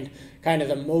find kind of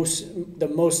the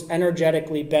most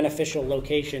energetically beneficial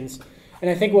locations. And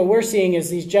I think what we're seeing is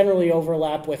these generally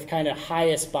overlap with kind of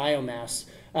highest biomass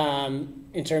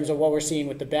in terms of what we're seeing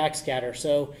with the backscatter.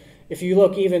 So if you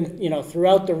look even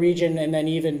throughout the region and then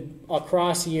even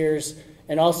across years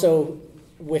and also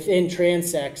within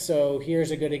transects, so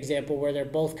here's a good example where they're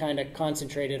both kind of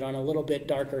concentrated on a little bit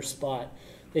darker spot.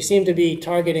 They seem to be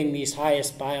targeting these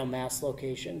highest biomass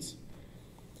locations.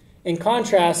 In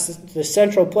contrast, the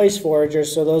central place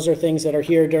foragers, so those are things that are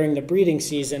here during the breeding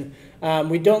season,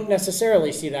 we don't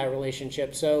necessarily see that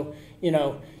relationship. So,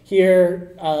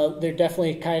 here they're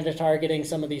definitely kind of targeting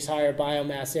some of these higher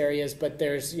biomass areas, but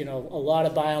there's, a lot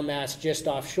of biomass just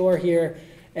offshore here.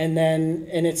 And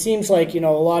it seems like, a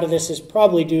lot of this is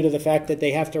probably due to the fact that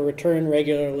they have to return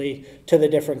regularly to the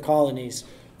different colonies.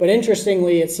 But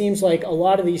interestingly, it seems like a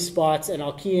lot of these spots, and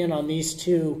I'll key in on these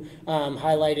two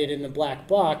highlighted in the black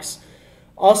box,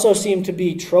 also seem to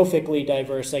be trophically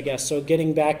diverse, I guess. So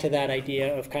getting back to that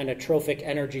idea of kind of trophic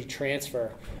energy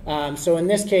transfer. So in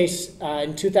this case,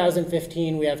 in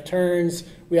 2015, we have terns.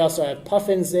 We also have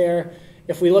puffins there.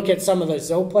 If we look at some of the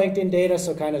zooplankton data,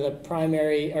 so kind of the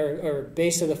primary or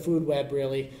base of the food web,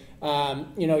 really,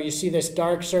 you see this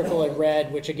dark circle in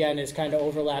red, which again is kind of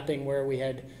overlapping where we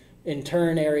had in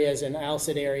tern areas and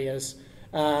alcid areas.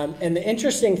 And the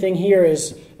interesting thing here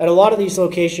is at a lot of these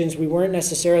locations, we weren't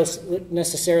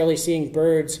necessarily seeing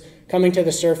birds coming to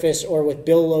the surface or with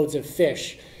bill loads of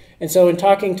fish. And so in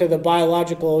talking to the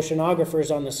biological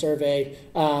oceanographers on the survey,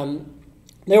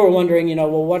 they were wondering,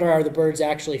 well, what are the birds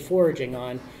actually foraging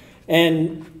on?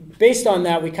 And based on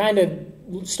that, we kind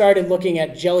of started looking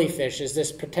at jellyfish as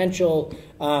this potential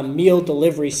meal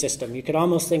delivery system. You could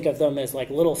almost think of them as like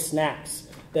little snacks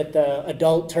that the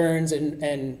adult terns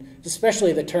and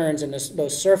especially the terns and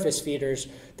those surface feeders,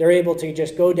 they're able to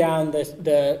just go down.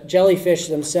 The jellyfish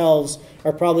themselves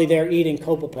are probably there eating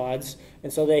copepods,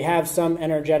 and so they have some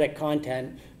energetic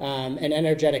content and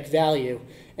energetic value.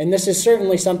 And this is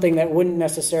certainly something that wouldn't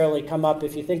necessarily come up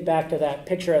if you think back to that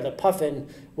picture of the puffin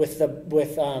with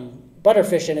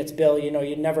butterfish in its bill.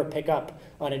 You'd never pick up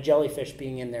on a jellyfish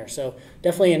being in there. So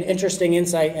definitely an interesting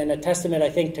insight and a testament,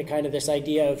 I think, to kind of this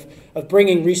idea of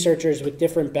bringing researchers with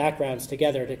different backgrounds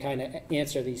together to kind of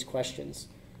answer these questions.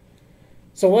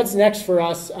 So what's next for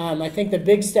us? I think the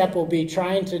big step will be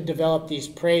trying to develop these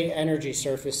prey energy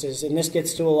surfaces, and this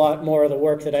gets to a lot more of the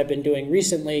work that I've been doing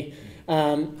recently.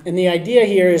 And the idea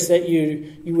here is that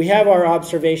we have our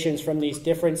observations from these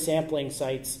different sampling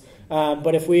sites,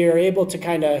 but if we are able to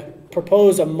kind of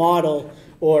propose a model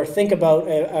or think about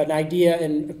an idea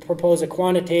and propose a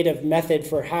quantitative method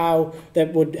for how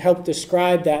that would help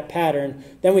describe that pattern,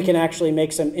 then we can actually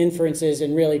make some inferences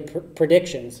and really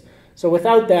predictions. So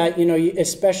without that,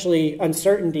 especially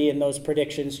uncertainty in those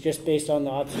predictions, just based on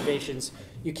the observations,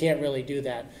 you can't really do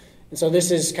that. And so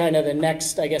this is kind of the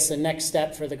next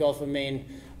step for the Gulf of Maine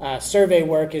survey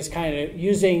work is kind of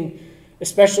using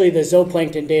especially the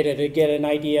zooplankton data to get an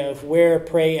idea of where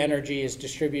prey energy is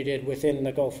distributed within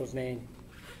the Gulf of Maine.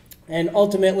 And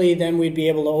ultimately, then we'd be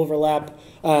able to overlap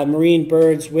marine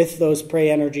birds with those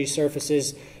prey energy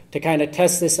surfaces to kind of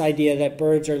test this idea that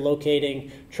birds are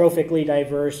locating trophically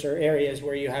diverse or areas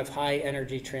where you have high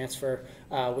energy transfer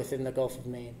within the Gulf of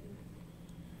Maine.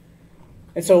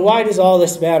 And so why does all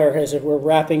this matter as we're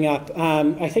wrapping up?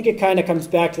 I think it kind of comes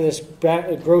back to this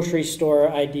grocery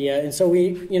store idea. And so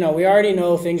we already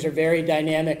know things are very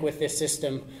dynamic with this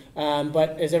system.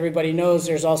 But as everybody knows,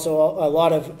 there's also a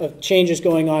lot of changes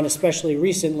going on, especially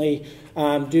recently,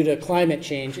 due to climate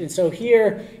change. And so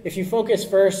here, if you focus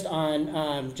first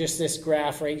on just this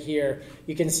graph right here,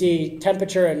 you can see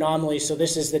temperature anomalies. So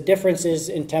this is the differences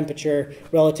in temperature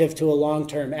relative to a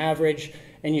long-term average.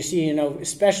 And you see,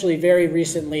 especially very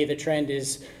recently, the trend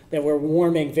is that we're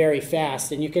warming very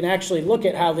fast. And you can actually look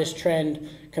at how this trend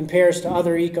compares to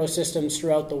other ecosystems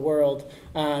throughout the world.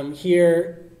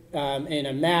 Here in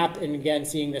a map, and again,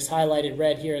 seeing this highlighted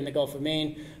red here in the Gulf of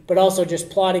Maine, but also just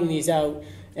plotting these out.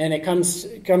 And it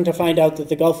come to find out that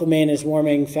the Gulf of Maine is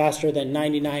warming faster than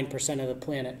 99% of the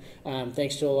planet,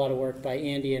 thanks to a lot of work by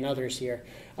Andy and others here.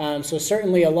 So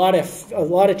certainly a lot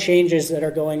of changes that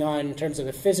are going on in terms of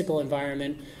the physical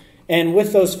environment. And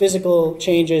with those physical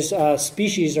changes,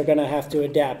 species are going to have to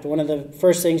adapt. One of the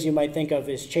first things you might think of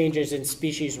is changes in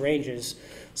species ranges.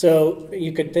 So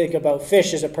you could think about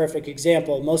fish as a perfect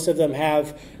example. Most of them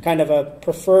have kind of a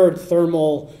preferred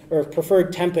thermal or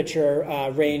preferred temperature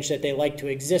range that they like to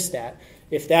exist at.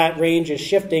 If that range is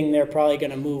shifting, they're probably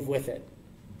going to move with it.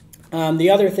 The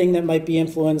other thing that might be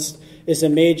influenced is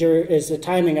the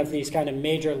timing of these kind of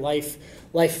major life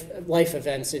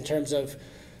events in terms of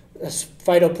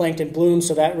phytoplankton bloom,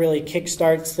 so that really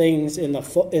kickstarts things in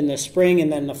the spring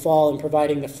and then the fall, and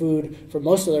providing the food for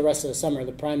most of the rest of the summer,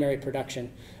 the primary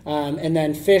production. And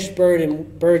then fish,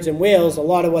 birds, and whales, a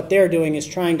lot of what they're doing is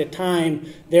trying to time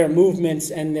their movements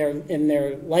and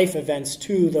their life events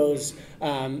to those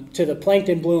to the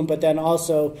plankton bloom, but then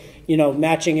also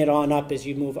matching it on up as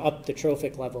you move up the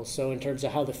trophic levels. So in terms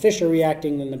of how the fish are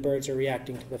reacting, then the birds are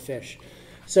reacting to the fish.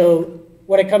 So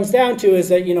what it comes down to is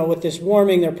that, with this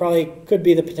warming, there probably could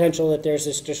be the potential that there's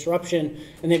this disruption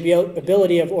in the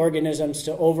ability of organisms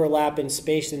to overlap in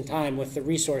space and time with the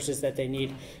resources that they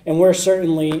need. And we're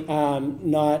certainly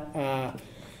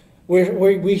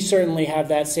we certainly have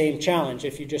that same challenge.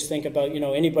 If you just think about,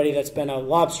 anybody that's been out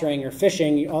lobstering or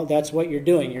fishing, that's what you're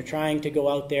doing. You're trying to go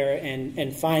out there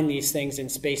and find these things in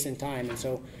space and time. And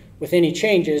so with any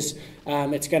changes,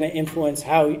 it's going to influence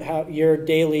how your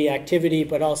daily activity,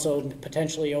 but also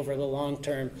potentially over the long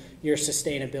term, your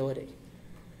sustainability.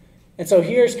 And so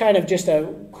here's kind of just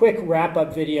a quick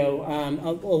wrap-up video.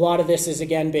 A lot of this is,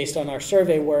 again, based on our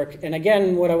survey work. And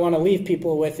again, what I want to leave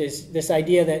people with is this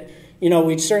idea that,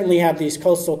 we certainly have these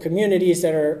coastal communities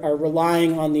that are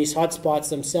relying on these hotspots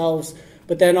themselves,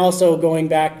 but then also going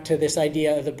back to this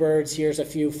idea of the birds, here's a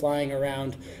few flying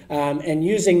around, and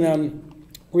using them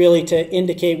really to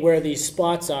indicate where these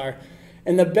spots are.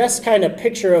 And the best kind of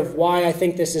picture of why I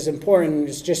think this is important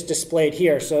is just displayed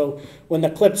here. So when the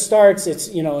clip starts, it's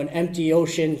an empty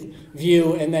ocean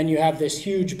view, and then you have this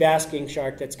huge basking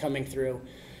shark that's coming through.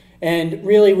 And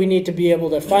really we need to be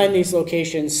able to find these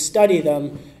locations, study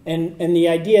them, and the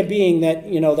idea being that,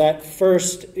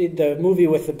 the movie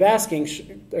with the basking,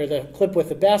 or the clip with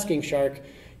the basking shark,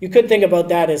 you could think about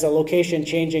that as a location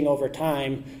changing over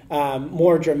time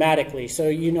more dramatically. So,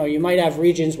 you might have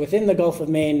regions within the Gulf of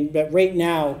Maine that right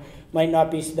now might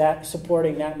not be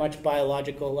supporting that much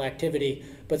biological activity,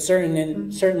 but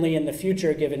certainly in the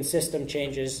future, given system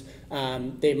changes,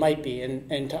 they might be.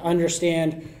 And to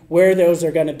understand where those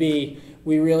are going to be,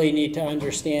 we really need to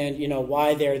understand,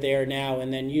 why they're there now,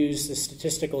 and then use the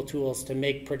statistical tools to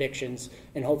make predictions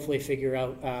and hopefully figure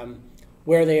out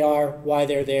where they are, why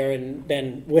they're there, and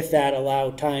then with that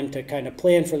allow time to kind of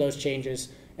plan for those changes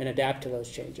and adapt to those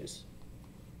changes.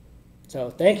 So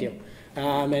thank you.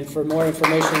 And for more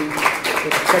information,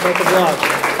 check out the blog.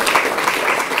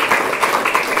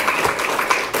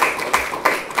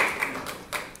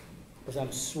 Because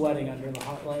I'm sweating under the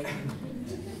hot light.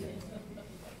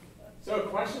 So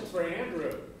questions for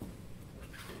Andrew?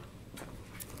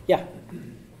 Yeah.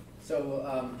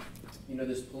 So,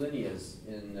 there's polynias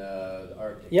in the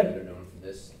Arctic Yep. that are known for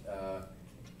this.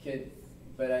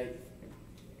 But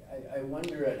I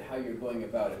wonder at how you're going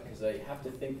about it, because I have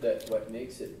to think that what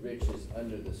makes it rich is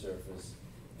under the surface,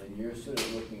 and you're sort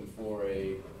of looking for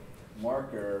a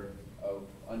marker of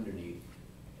underneath.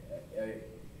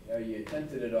 Are you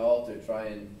tempted at all to try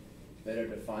and better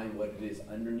define what it is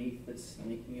underneath that's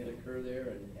making it occur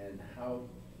there, and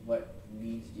what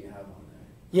needs do you have on that?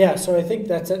 Yeah, so I think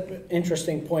that's an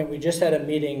interesting point. We just had a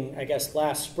meeting, I guess,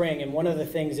 last spring, and one of the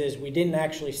things is we didn't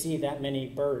actually see that many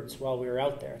birds while we were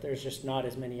out there. There's just not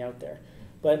as many out there.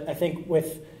 But I think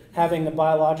with having the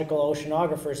biological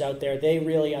oceanographers out there, they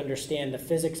really understand the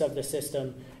physics of the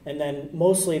system, and then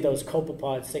mostly those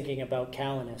copepods thinking about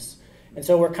Calanus. And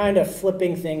so we're kind of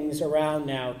flipping things around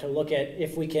now to look at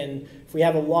if we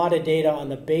have a lot of data on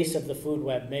the base of the food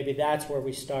web, maybe that's where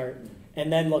we start, and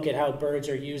then look at how birds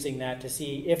are using that to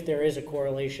see if there is a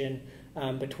correlation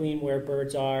between where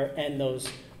birds are and those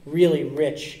really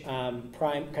rich kind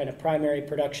of primary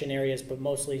production areas, but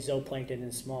mostly zooplankton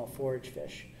and small forage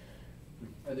fish.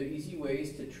 Are there easy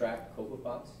ways to track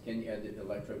copepods? Can you add it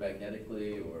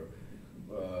electromagnetically, or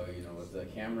with a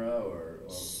camera or?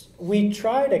 We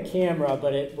tried a camera,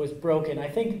 but it was broken. I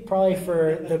think probably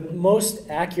for the most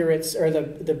accurate or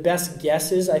the best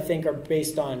guesses, I think, are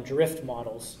based on drift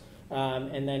models,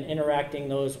 and then interacting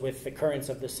those with the currents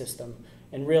of the system.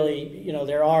 And really,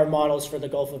 there are models for the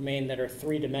Gulf of Maine that are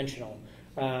three-dimensional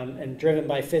and driven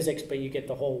by physics, but you get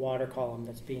the whole water column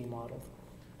that's being modeled.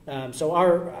 So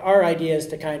our idea is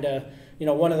to kind of,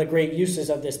 one of the great uses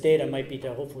of this data might be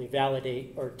to hopefully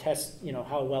validate or test,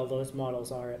 how well those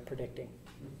models are at predicting.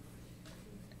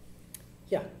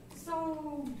 Yeah.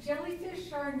 So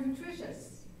jellyfish are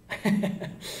nutritious?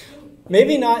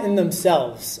 Maybe not in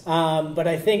themselves, but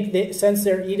I think since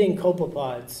they're eating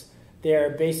copepods, they're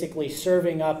basically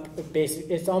serving up,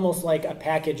 it's almost like a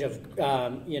package of,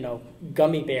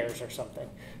 gummy bears or something.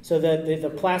 So the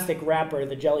plastic wrapper,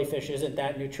 the jellyfish, isn't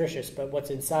that nutritious, but what's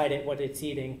inside it, what it's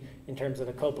eating in terms of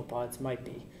the copepods might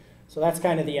be. So that's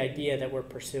kind of the idea that we're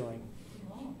pursuing.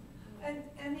 Oh.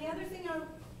 And the other thing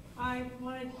I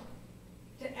wanted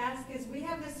to ask is, we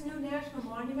have this new national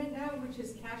monument now, which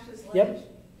is Cash's Ledge. Yep.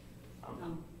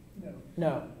 No.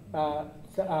 No.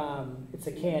 It's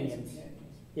the canyons.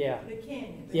 Yeah. The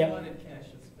canyons. They Yep. wanted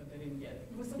caches, but they didn't get it.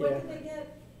 So what did they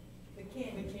get? The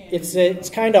canyon. It's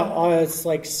kind of it's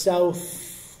like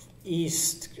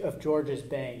southeast of Georges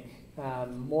Bank,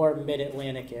 more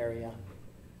mid-Atlantic area.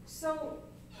 So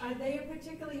are they a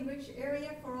particularly rich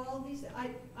area for all these?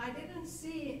 I didn't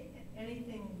see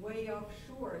anything way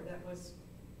offshore that was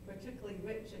particularly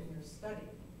rich in your study.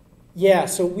 Yeah,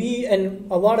 so and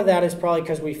a lot of that is probably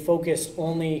because we focused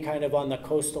only kind of on the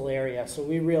coastal area. So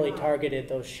we really targeted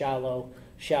those shallow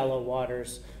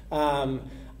waters.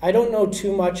 I don't know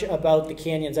too much about the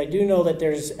canyons. I do know that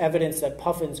there's evidence that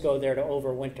puffins go there to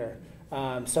overwinter.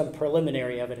 Some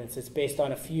preliminary evidence. It's based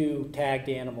on a few tagged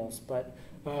animals, but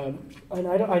and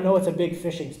I know it's a big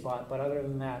fishing spot. But other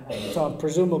than that, so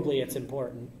presumably it's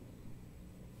important.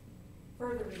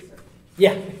 Further research.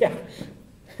 Yeah.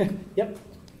 Yep.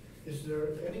 Is there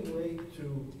any way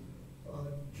to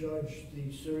judge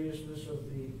the seriousness of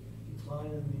the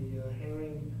decline in the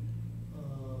herring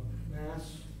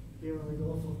mass here in the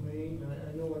Gulf of Maine?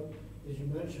 I know it, as you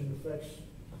mentioned, affects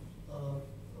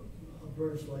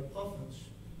birds like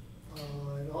puffins.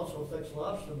 It also affects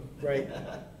lobstermen. Right.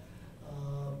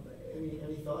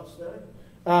 Any thoughts there?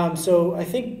 So I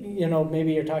think,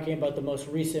 maybe you're talking about the most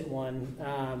recent one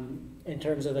in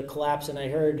terms of the collapse, and I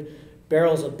heard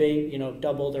barrels of bait,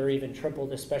 doubled or even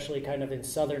tripled, especially kind of in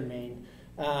southern Maine.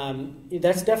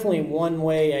 That's definitely one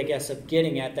way, I guess, of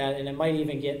getting at that, and it might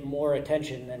even get more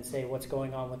attention than, say, what's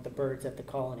going on with the birds at the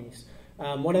colonies.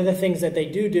 One of the things that they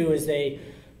do is they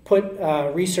put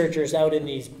researchers out in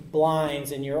these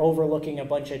blinds, and you're overlooking a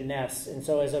bunch of nests. And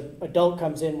so as an adult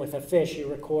comes in with a fish, you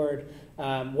record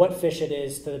what fish it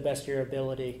is to the best of your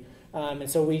ability. And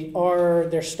so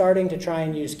they're starting to try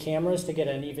and use cameras to get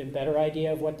an even better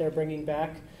idea of what they're bringing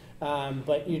back.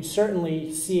 But you'd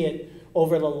certainly see it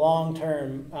over the long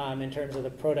term in terms of the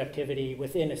productivity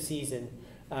within a season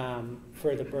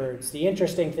for the birds. The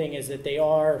interesting thing is that they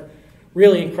are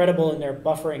really incredible in their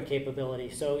buffering capability.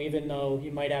 So even though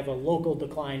you might have a local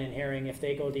decline in herring, if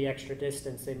they go the extra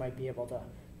distance, they might be able to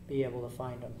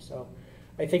find them. So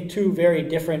I think two very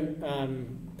different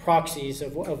proxies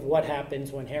of what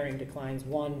happens when herring declines.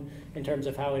 One, in terms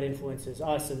of how it influences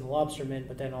us and the lobstermen,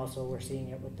 but then also we're seeing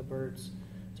it with the birds.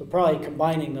 So probably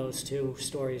combining those two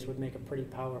stories would make a pretty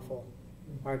powerful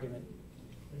argument.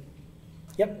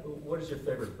 Yep. What is your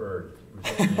favorite bird?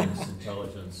 Resilience,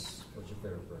 intelligence. What's your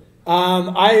favorite bird?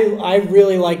 I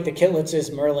really like the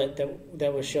Kitlitz's merlet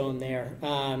that was shown there.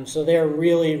 So they're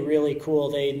really, really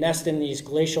cool. They nest in these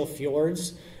glacial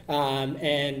fjords.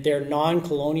 And they're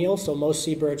non-colonial, so most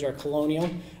seabirds are colonial.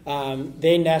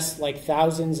 They nest like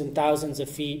thousands and thousands of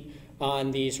feet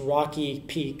on these rocky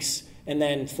peaks and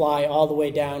then fly all the way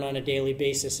down on a daily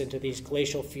basis into these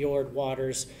glacial fjord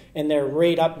waters, and they're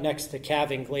right up next to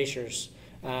calving glaciers.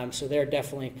 So they're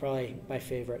definitely probably my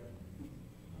favorite.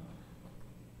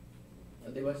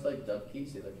 Are they much like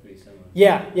dovekies? They look pretty similar.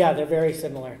 Yeah, they're very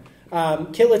similar.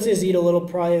 Kitlitzes eat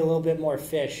probably a little bit more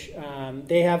fish.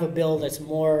 They have a bill that's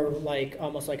more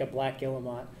almost like a black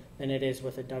guillemot than it is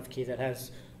with a dovekey that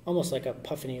has almost like a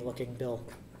puffiny looking bill.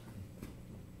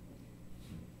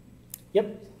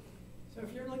 Yep. So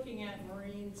if you're looking at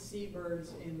marine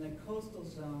seabirds in the coastal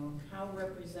zone, how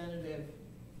representative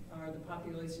are the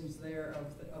populations there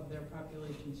of their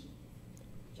populations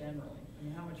generally? I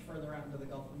mean, how much further out into the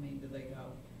Gulf of Maine do they go?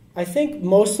 I think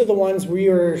most of the ones we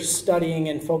were studying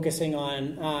and focusing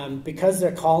on, because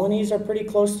their colonies are pretty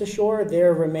close to shore,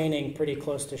 they're remaining pretty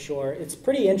close to shore. It's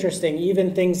pretty interesting,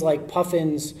 even things like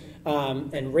puffins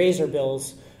and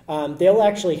razorbills, they'll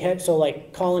actually head, so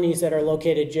like colonies that are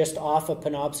located just off of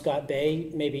Penobscot Bay,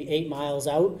 maybe 8 miles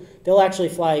out, they'll actually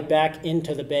fly back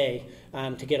into the bay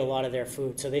to get a lot of their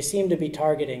food. So they seem to be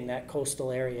targeting that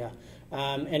coastal area.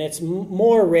 And it's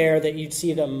more rare that you'd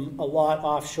see them a lot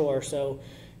offshore. So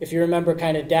if you remember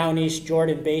kind of down east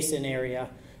Jordan Basin area,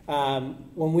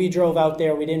 when we drove out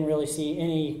there, we didn't really see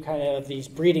any kind of these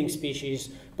breeding species,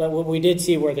 but what we did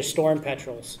see were the storm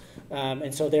petrels.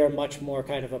 And so they're much more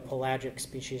kind of a pelagic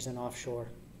species than offshore.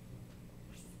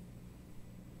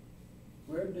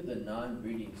 Where do the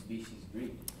non-breeding species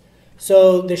breed?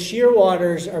 So the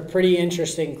shearwaters are pretty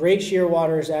interesting. Great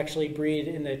shearwaters actually breed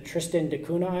in the Tristan da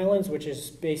Cunha Islands, which is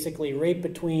basically right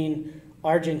between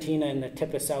Argentina and the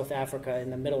tip of South Africa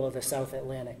in the middle of the South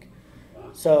Atlantic.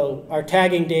 So our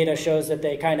tagging data shows that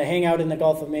they kind of hang out in the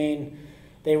Gulf of Maine.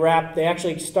 They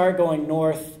actually start going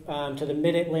north to the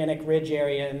mid-Atlantic ridge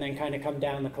area and then kind of come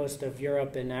down the coast of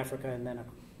Europe and Africa, and then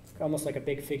almost like a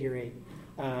big figure eight.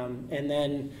 And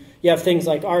then you have things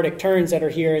like Arctic terns that are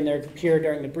here, and they're here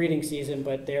during the breeding season,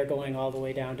 but they're going all the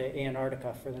way down to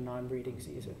Antarctica for the non-breeding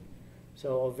season.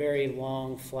 So a very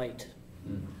long flight.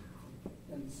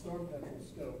 And storm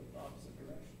petrels go opposite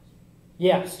directions.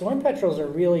 Yeah, storm petrels are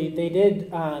really, they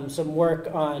did some work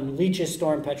on Leach's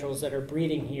storm petrels that are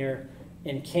breeding here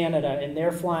in Canada, and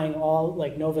they're flying all,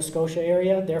 like Nova Scotia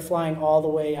area, they're flying all the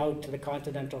way out to the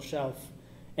continental shelf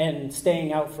and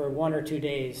staying out for 1 or 2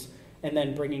 days and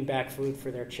then bringing back food for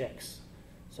their chicks.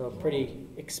 So a pretty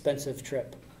expensive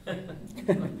trip.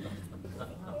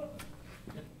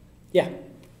 Yeah.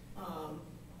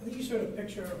 I think you showed a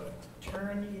picture of a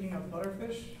tern eating a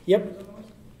butterfish. Yep.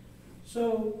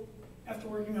 So after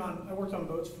I worked on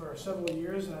boats for several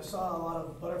years, and I saw a lot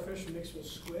of butterfish mixed with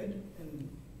squid, and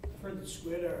I've heard that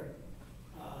squid are,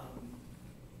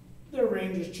 their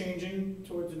range is changing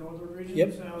towards the northward regions.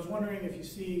 Yep. And I was wondering if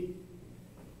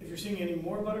you're seeing any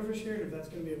more butterfish here, and if that's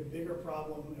going to be a bigger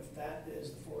problem if that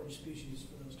is the forage species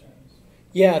for those terns.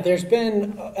 Yeah, there's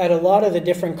been, at a lot of the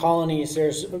different colonies,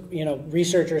 there's,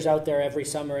 researchers out there every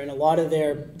summer, and a lot of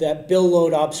that bill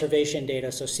load observation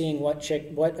data, so seeing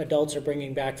what adults are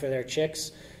bringing back for their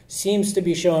chicks, seems to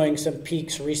be showing some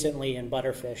peaks recently in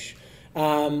butterfish.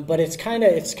 But it's kind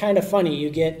of funny. You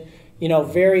get,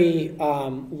 very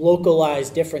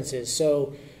localized differences.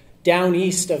 So down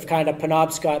east of kind of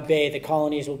Penobscot Bay, the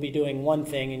colonies will be doing one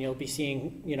thing, and you'll be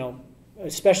seeing,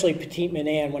 especially Petite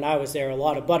Manan, when I was there, a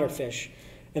lot of butterfish.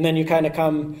 And then you kind of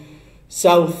come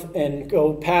south and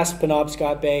go past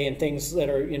Penobscot Bay, and things that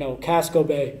are, Casco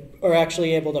Bay are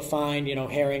actually able to find,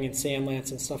 herring and salmon lance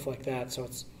and stuff like that. So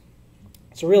it's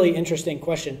a really interesting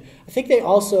question. I think they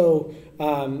also,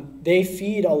 they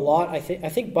feed a lot. I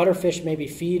think butterfish maybe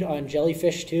feed on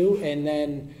jellyfish too, and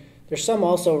then there's some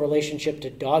also relationship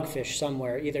to dogfish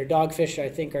somewhere. Either dogfish, I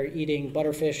think, are eating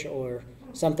butterfish or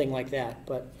something like that.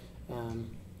 But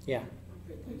yeah.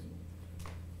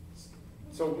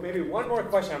 So maybe one more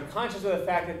question. I'm conscious of the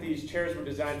fact that these chairs were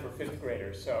designed for 5th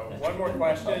graders. So one more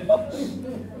question.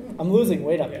 I'm losing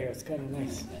weight up here. It's kind of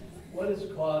nice. What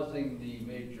is causing the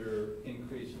major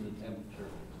increase in the temperature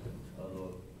of the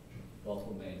Gulf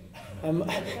of Maine?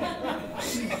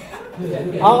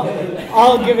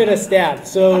 I'll give it a stab.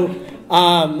 So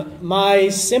my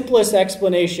simplest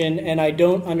explanation, and I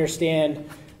don't understand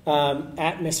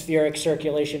atmospheric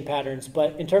circulation patterns,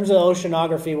 but in terms of the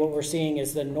oceanography, what we're seeing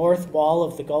is the north wall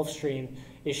of the Gulf Stream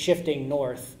is shifting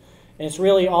north. And it's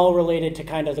really all related to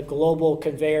kind of the global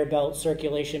conveyor belt,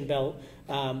 circulation belt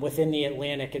within the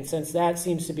Atlantic. And since that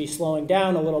seems to be slowing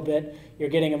down a little bit, you're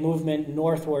getting a movement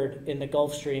northward in the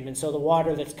Gulf Stream. And so the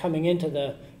water that's coming into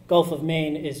the Gulf of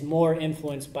Maine is more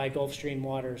influenced by Gulf Stream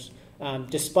waters,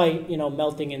 despite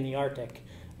melting in the Arctic.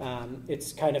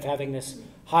 It's kind of having this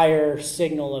higher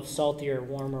signal of saltier,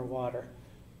 warmer water.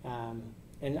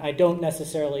 And I don't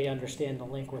necessarily understand the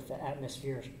link with the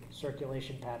atmospheric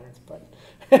circulation patterns, but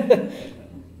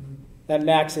that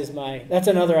Max is that's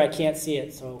another I can't see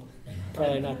it, so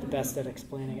probably not the best at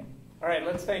explaining it. All right,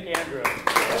 let's thank Andrew.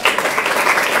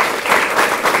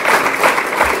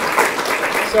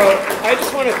 So I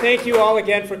just want to thank you all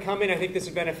again for coming. I think this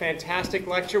has been a fantastic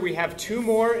lecture. We have 2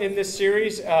 more in this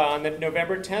series on the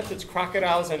November 10th. It's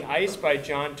Crocodiles and Ice by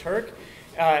John Turk.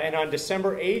 And on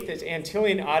December 8th, it's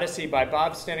Antillean Odyssey by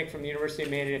Bob Stenick from the University of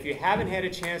Maine. And if you haven't had a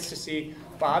chance to see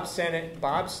Bob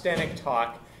Stenick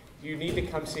talk, you need to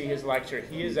come see his lecture.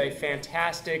 He is a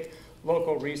fantastic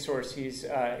local resource. He's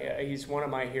one of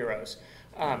my heroes.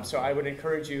 So I would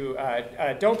encourage you,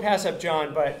 don't pass up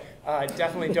John, but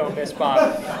definitely don't miss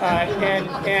Bob.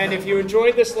 And if you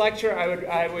enjoyed this lecture,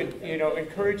 I would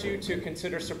encourage you to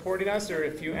consider supporting us. There are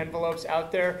a few envelopes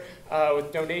out there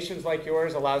with donations like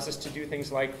yours. Allows us to do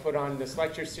things like put on this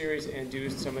lecture series and do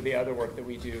some of the other work that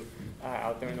we do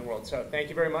out there in the world. So thank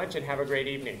you very much and have a great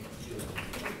evening.